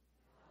you.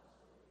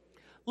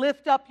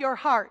 Lift up your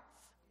hearts.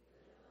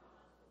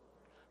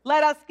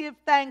 Let us give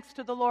thanks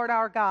to the Lord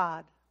our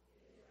God.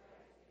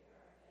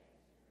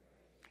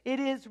 It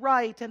is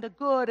right and a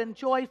good and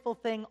joyful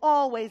thing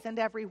always and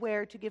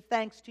everywhere to give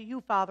thanks to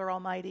you, Father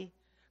Almighty,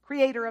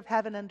 Creator of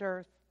heaven and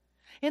earth.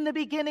 In the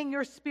beginning,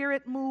 your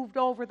Spirit moved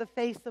over the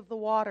face of the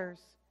waters.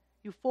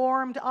 You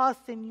formed us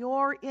in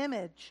your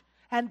image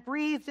and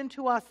breathed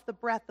into us the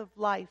breath of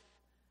life.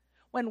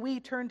 When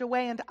we turned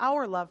away and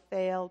our love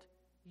failed,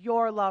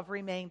 your love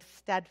remained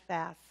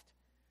steadfast.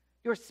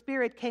 Your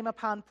Spirit came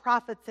upon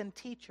prophets and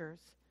teachers,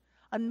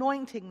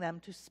 anointing them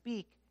to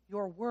speak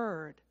your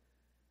word.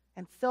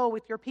 And so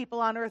with your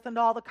people on earth and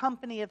all the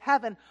company of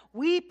heaven,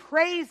 we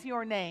praise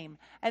your name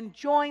and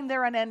join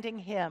their unending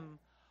hymn.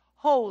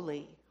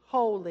 Holy,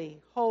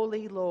 holy,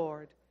 holy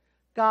Lord,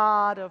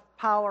 God of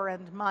power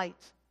and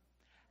might.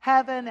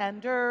 Heaven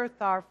and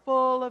earth are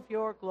full of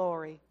your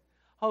glory.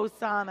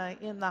 Hosanna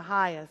in the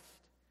highest.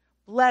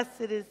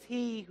 Blessed is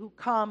he who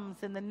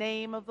comes in the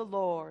name of the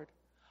Lord.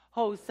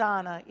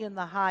 Hosanna in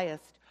the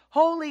highest.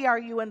 Holy are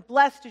you, and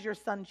blessed is your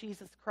Son,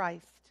 Jesus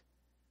Christ.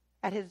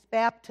 At his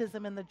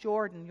baptism in the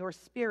Jordan, your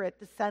Spirit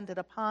descended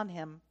upon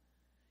him.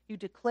 You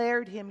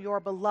declared him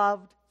your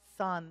beloved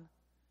Son.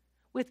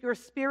 With your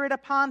Spirit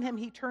upon him,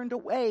 he turned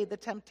away the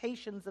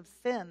temptations of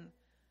sin.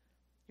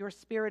 Your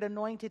Spirit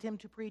anointed him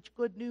to preach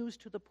good news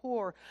to the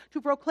poor,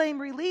 to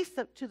proclaim release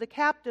to the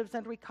captives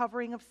and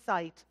recovering of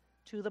sight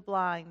to the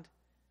blind,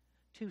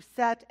 to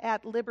set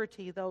at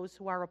liberty those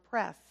who are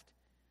oppressed,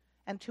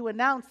 and to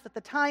announce that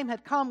the time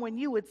had come when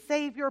you would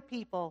save your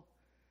people.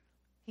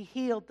 He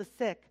healed the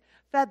sick,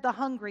 fed the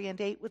hungry, and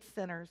ate with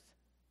sinners.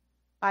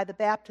 By the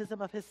baptism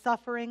of his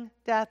suffering,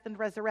 death, and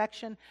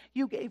resurrection,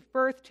 you gave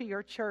birth to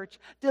your church,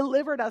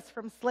 delivered us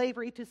from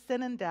slavery to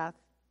sin and death,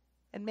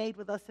 and made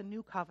with us a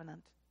new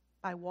covenant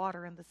by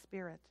water and the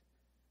Spirit.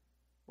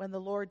 When the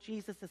Lord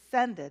Jesus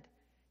ascended,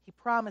 he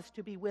promised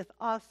to be with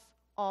us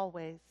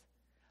always,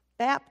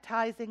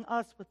 baptizing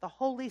us with the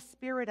Holy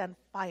Spirit and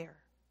fire.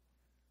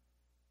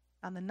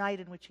 On the night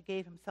in which he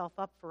gave himself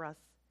up for us,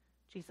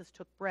 Jesus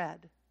took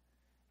bread,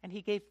 and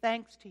he gave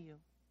thanks to you.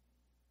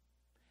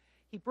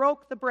 He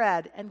broke the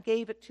bread and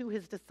gave it to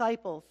his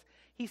disciples.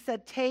 He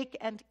said, "Take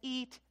and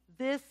eat.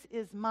 This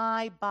is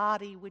my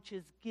body, which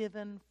is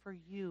given for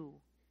you."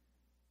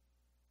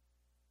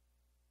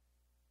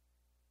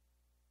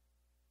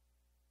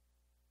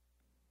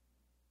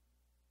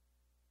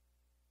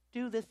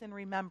 Do this in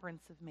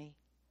remembrance of me.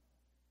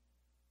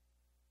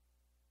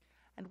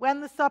 And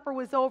when the supper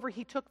was over,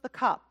 he took the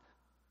cup,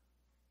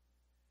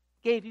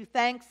 gave you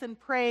thanks and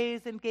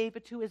praise, and gave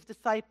it to his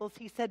disciples.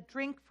 He said,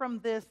 "Drink from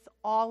this,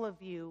 all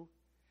of you.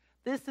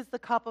 This is the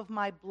cup of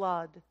my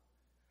blood,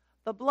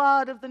 the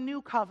blood of the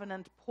new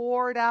covenant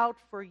poured out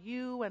for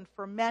you and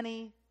for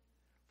many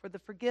for the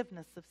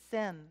forgiveness of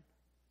sin.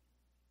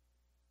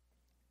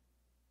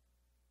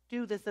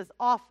 Do this as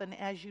often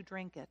as you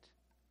drink it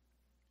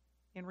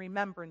in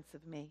remembrance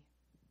of me."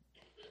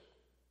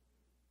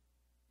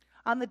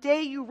 On the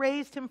day you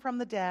raised him from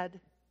the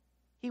dead,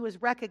 he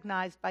was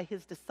recognized by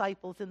his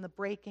disciples in the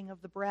breaking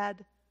of the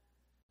bread.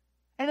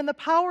 And in the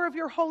power of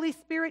your Holy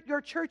Spirit, your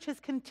church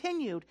has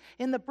continued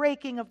in the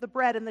breaking of the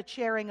bread and the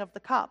sharing of the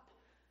cup.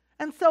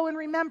 And so in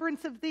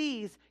remembrance of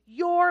these,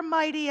 your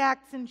mighty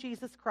acts in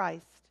Jesus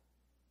Christ,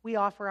 we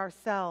offer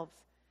ourselves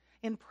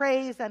in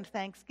praise and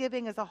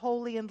thanksgiving as a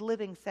holy and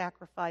living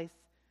sacrifice,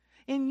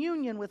 in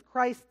union with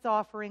Christ's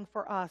offering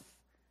for us,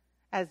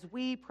 as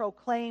we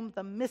proclaim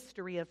the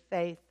mystery of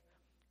faith.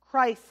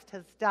 Christ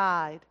has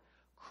died.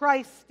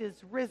 Christ is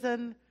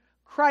risen.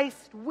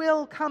 Christ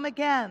will come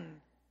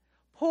again.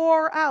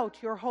 Pour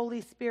out your Holy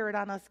Spirit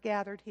on us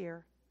gathered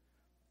here,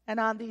 and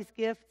on these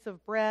gifts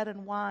of bread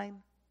and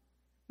wine.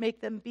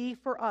 Make them be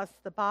for us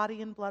the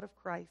body and blood of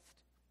Christ,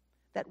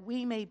 that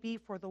we may be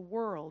for the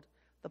world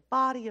the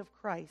body of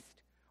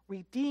Christ,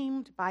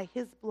 redeemed by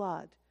his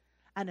blood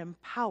and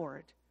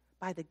empowered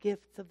by the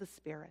gifts of the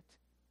Spirit.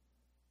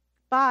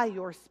 By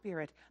your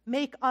Spirit,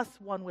 make us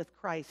one with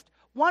Christ,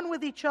 one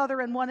with each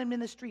other and one in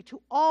ministry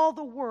to all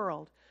the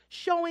world,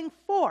 showing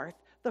forth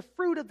the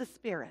fruit of the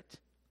Spirit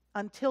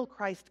until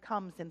Christ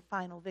comes in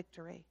final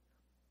victory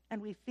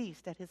and we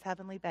feast at his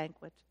heavenly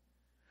banquet.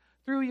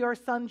 Through your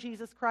Son,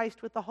 Jesus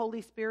Christ, with the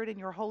Holy Spirit in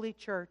your holy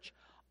church,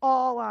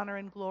 all honor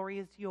and glory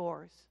is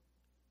yours,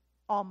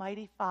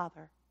 Almighty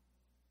Father,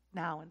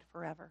 now and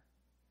forever.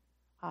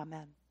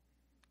 Amen.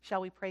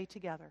 Shall we pray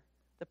together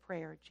the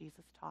prayer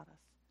Jesus taught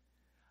us?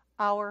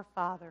 Our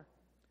Father,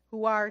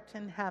 who art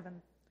in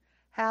heaven,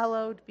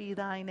 hallowed be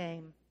thy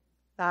name.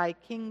 Thy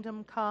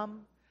kingdom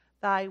come,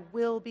 thy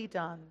will be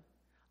done,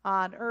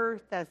 on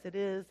earth as it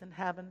is in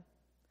heaven.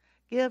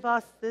 Give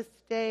us this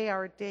day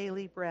our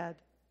daily bread,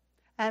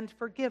 and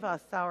forgive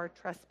us our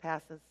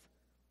trespasses,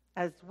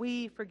 as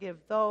we forgive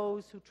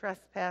those who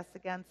trespass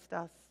against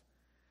us.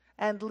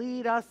 And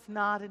lead us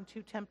not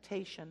into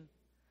temptation,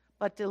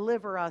 but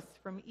deliver us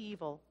from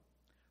evil.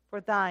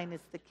 For thine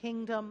is the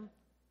kingdom,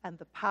 and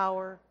the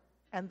power,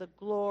 and the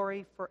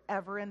glory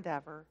forever and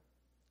ever.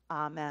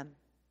 Amen.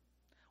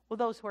 Will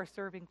those who are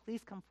serving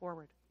please come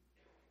forward?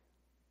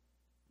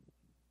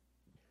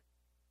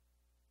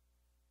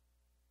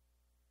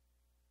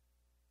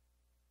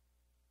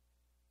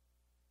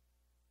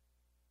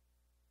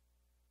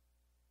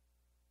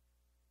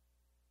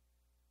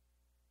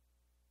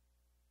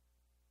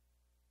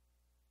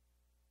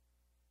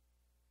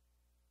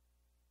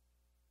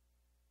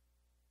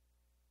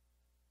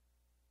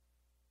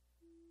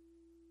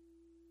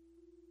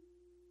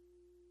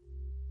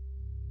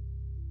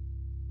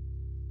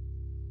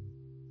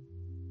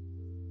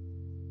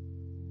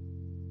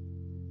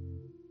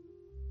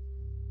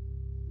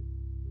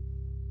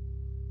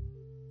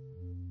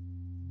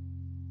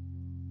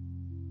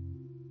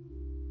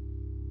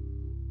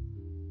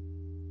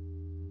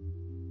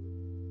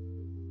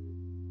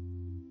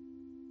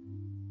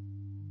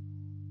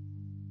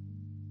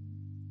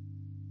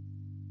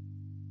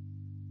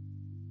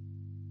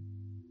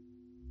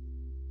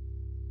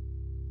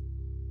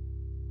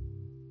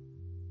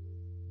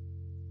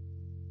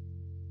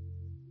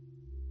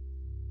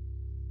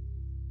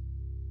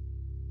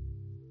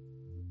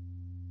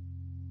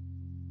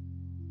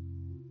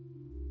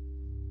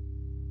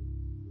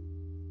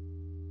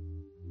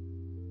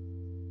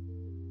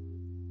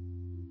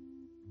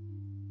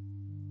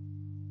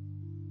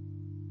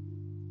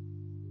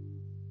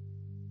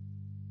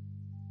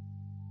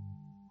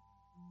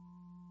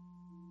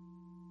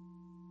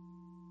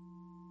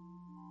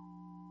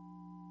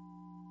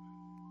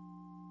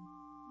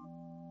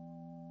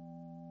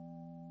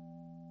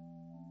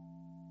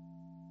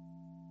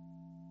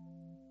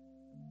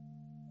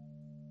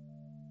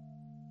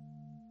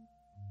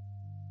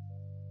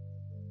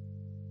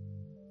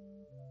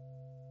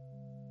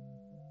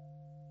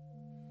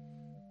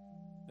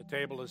 The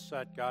table is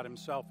set. God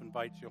himself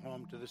invites you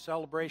home to the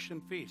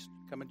celebration feast.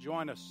 Come and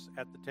join us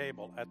at the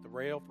table, at the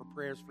rail for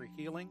prayers for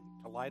healing,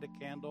 to light a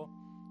candle.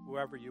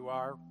 Whoever you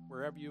are,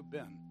 wherever you've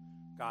been,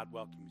 God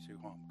welcomes you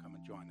home. Come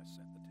and join us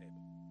at the table.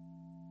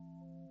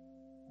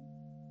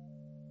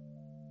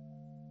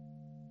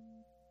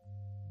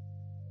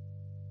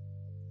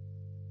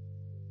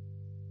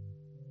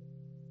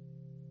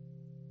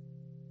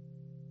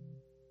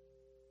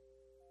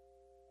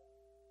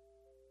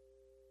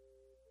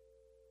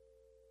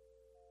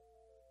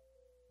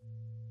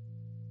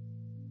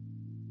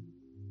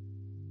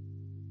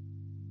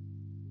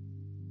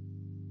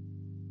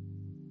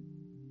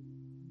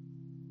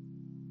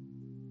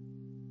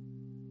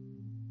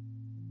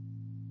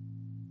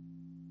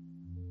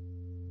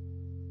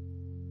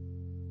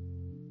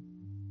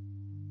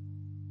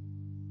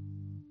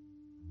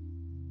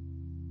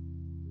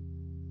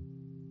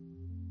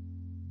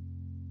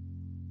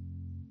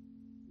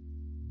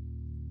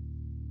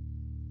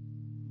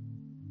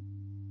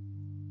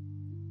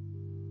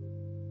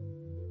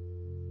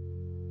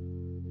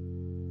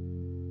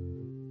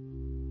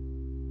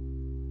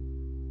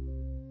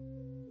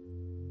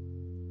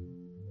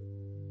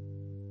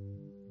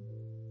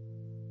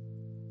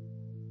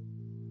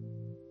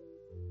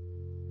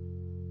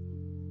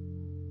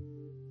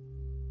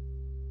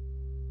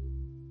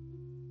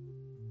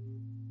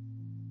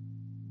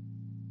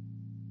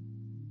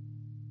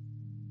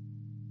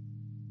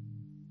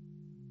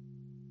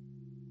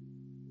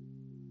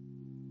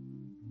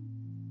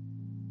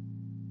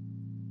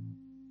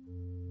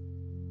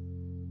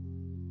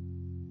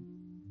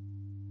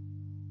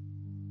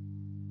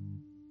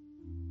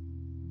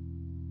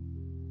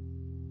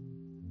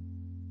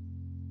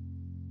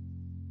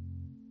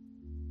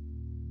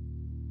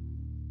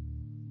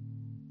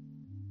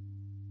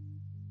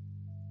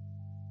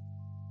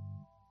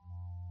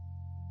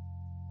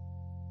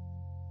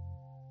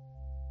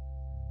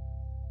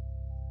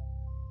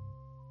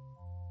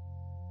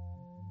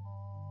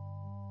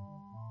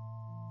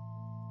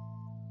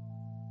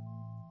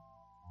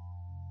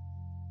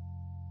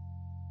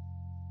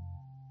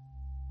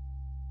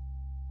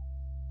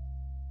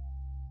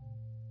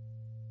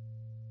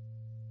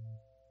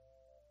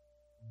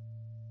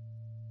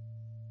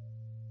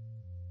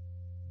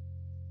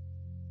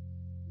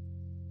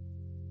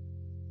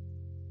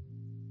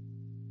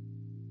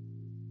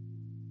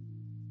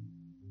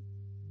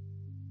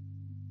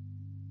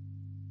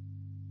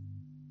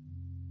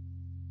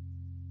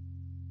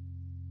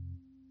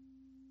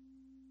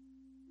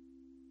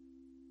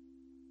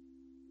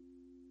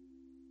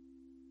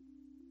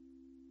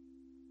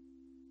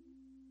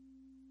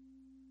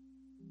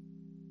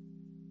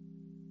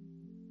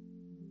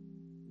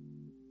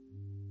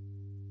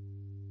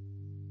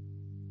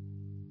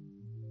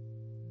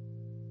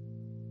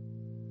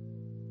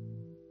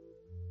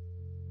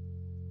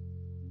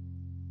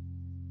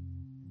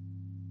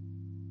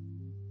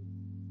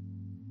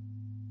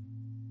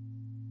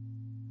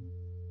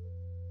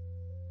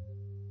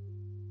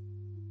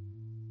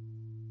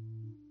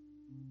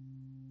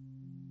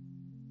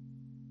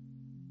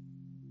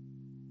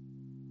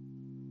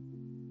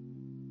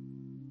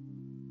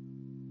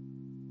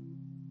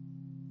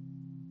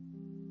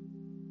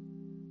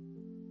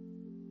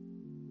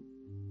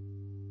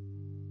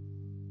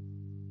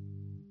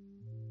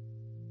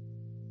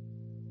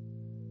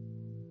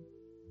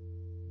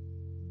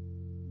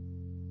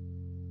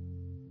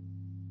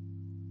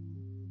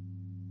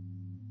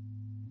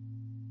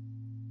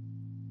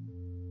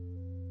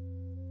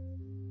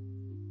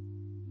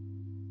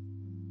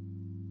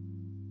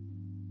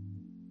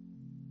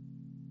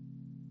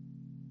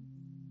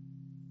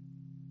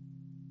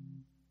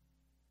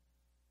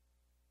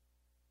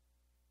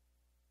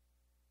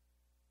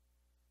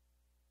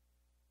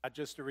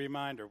 Just a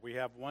reminder, we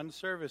have one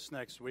service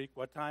next week.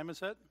 What time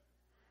is it?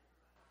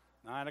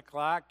 9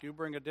 o'clock. You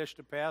bring a dish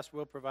to pass.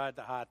 We'll provide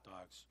the hot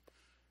dogs.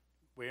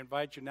 We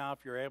invite you now, if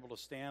you're able to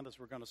stand as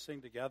we're going to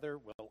sing together.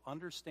 We'll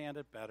understand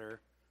it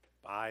better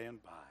by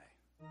and by.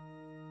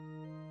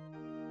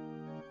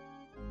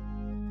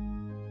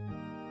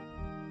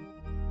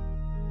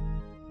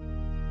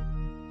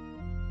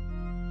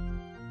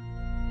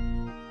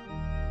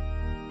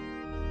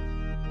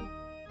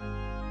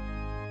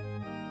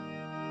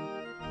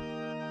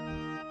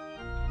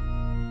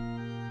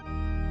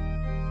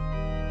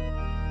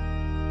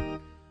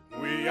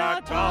 We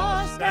are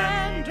tossed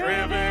and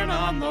driven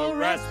on the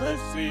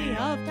restless sea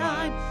of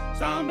time.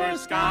 Somber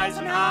skies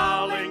and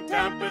howling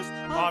tempests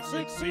oft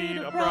succeed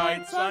a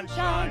bright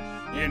sunshine.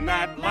 In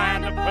that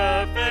land of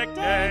perfect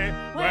day,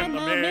 when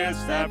the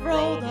mists have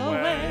rolled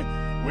away,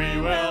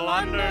 we will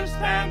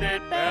understand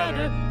it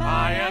better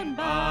by and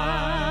by.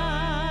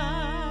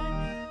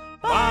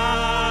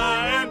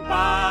 By and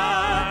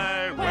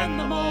by, when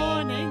the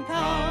morning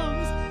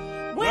comes,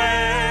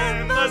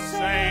 when the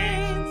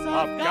saints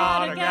of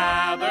God are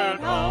gathered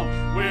home,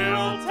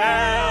 we'll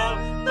tell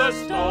the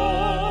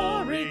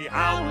story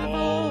how we've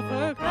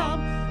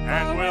overcome,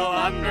 and we'll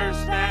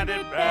understand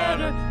it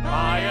better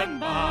by and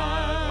by.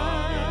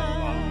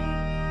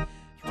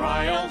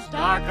 Trials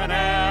darken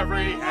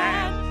every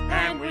hand,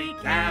 and we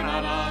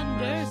cannot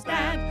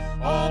understand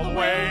all the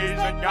ways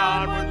that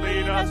God would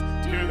lead us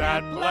to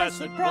that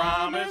blessed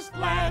promised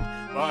land.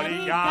 But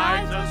He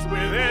guides us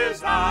with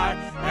His eye,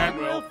 and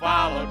we'll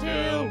follow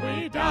till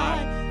we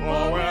die,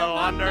 for we'll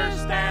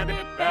understand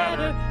it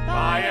better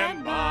by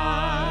and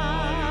by.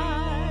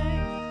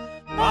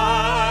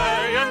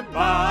 By and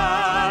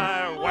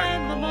by,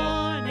 when the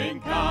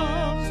morning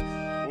comes,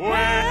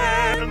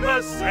 when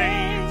the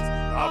saints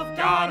of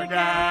God are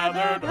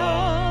gathered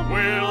home,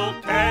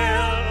 we'll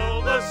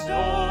tell the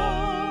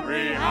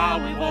story how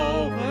we've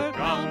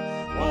overcome,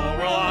 for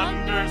we'll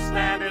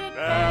understand it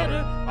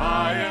better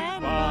by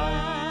and by,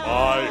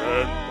 by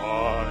and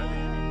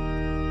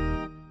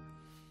by.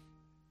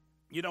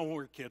 You know, when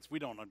we're kids, we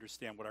don't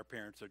understand what our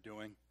parents are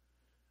doing.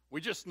 We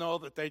just know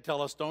that they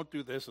tell us don't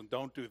do this and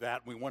don't do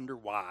that, and we wonder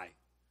why.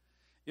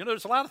 You know,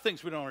 there's a lot of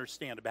things we don't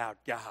understand about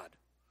God.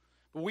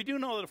 But we do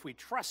know that if we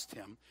trust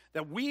Him,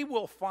 that we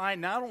will find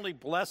not only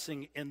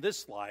blessing in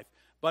this life,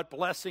 but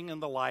blessing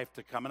in the life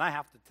to come. And I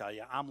have to tell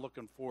you, I'm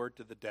looking forward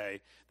to the day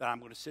that I'm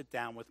going to sit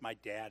down with my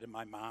dad and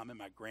my mom and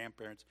my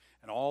grandparents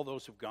and all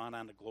those who've gone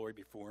on to glory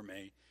before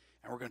me,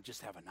 and we're going to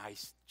just have a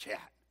nice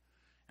chat.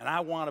 And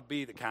I want to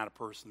be the kind of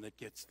person that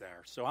gets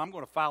there. So I'm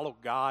going to follow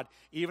God,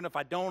 even if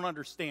I don't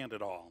understand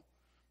it all,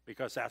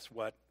 because that's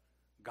what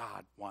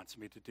God wants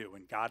me to do.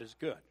 And God is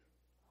good.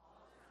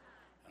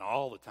 And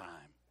all the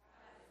time.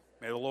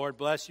 May the Lord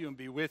bless you and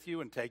be with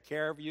you and take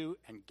care of you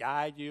and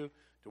guide you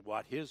to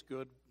what His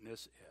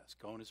goodness is.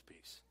 Go in His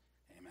peace.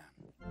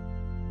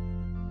 Amen.